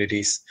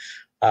communities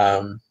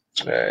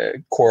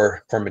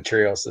core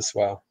materials as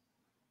well.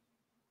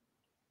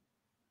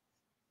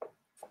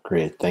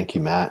 Great, thank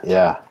you, Matt.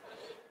 Yeah.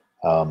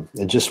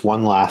 And just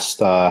one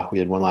last, we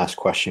had one last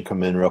question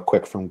come in real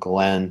quick from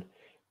Glenn.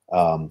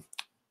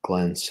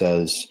 Glenn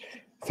says,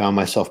 found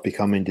myself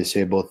becoming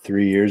disabled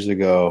 3 years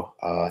ago.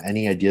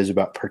 Any ideas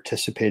about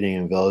participating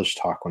in Village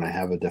Talk when I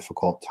have a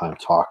difficult time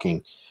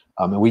talking?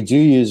 And we do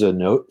use a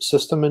note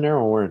system in there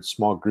when we're in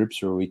small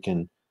groups where we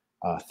can,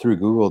 through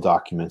Google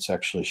Documents,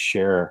 actually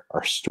share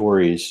our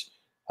stories.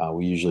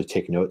 We usually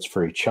take notes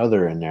for each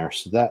other in there,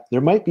 so that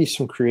there might be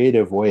some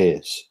creative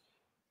ways,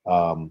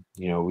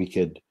 we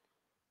could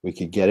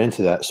get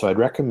into that. So I'd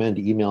recommend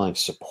emailing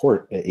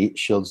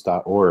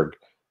support@8shields.org,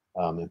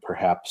 and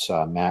perhaps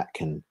Matt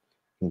can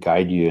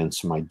guide you in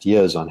some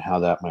ideas on how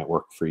that might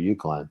work for you,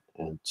 Glenn.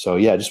 And so,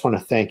 yeah, I just want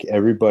to thank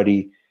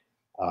everybody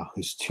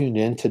who's tuned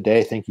in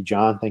today. Thank you,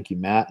 John. Thank you,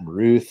 Matt and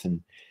Ruth,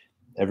 and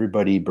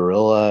everybody,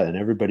 Barilla, and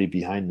everybody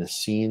behind the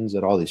scenes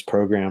at all these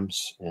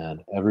programs,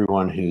 and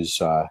everyone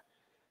who's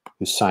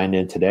signed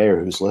in today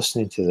or who's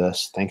listening to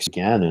this. Thanks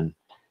again. And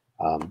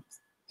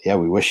yeah,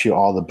 we wish you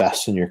all the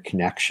best in your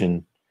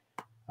connection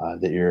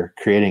that you're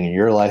creating in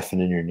your life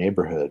and in your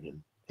neighborhood.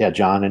 And yeah,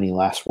 John, any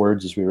last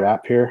words as we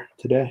wrap here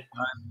today?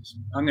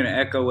 I'm going to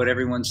echo what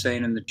everyone's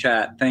saying in the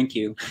chat. Thank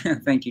you.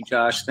 Thank you,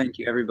 Josh. Thank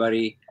you,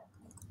 everybody.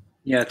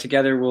 Yeah,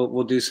 together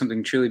we'll do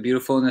something truly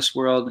beautiful in this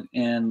world,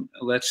 and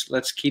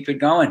let's keep it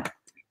going.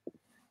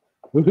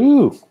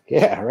 Woohoo!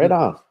 Yeah, right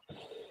on.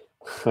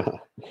 All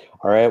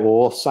right, well,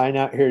 we'll sign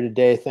out here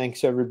today.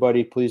 Thanks,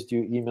 everybody. Please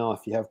do email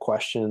if you have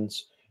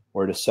questions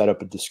or to set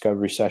up a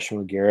discovery session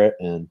with Garrett,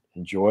 and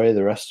enjoy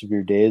the rest of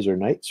your days or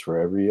nights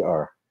wherever you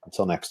are.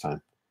 Until next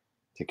time.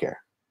 Take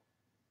care.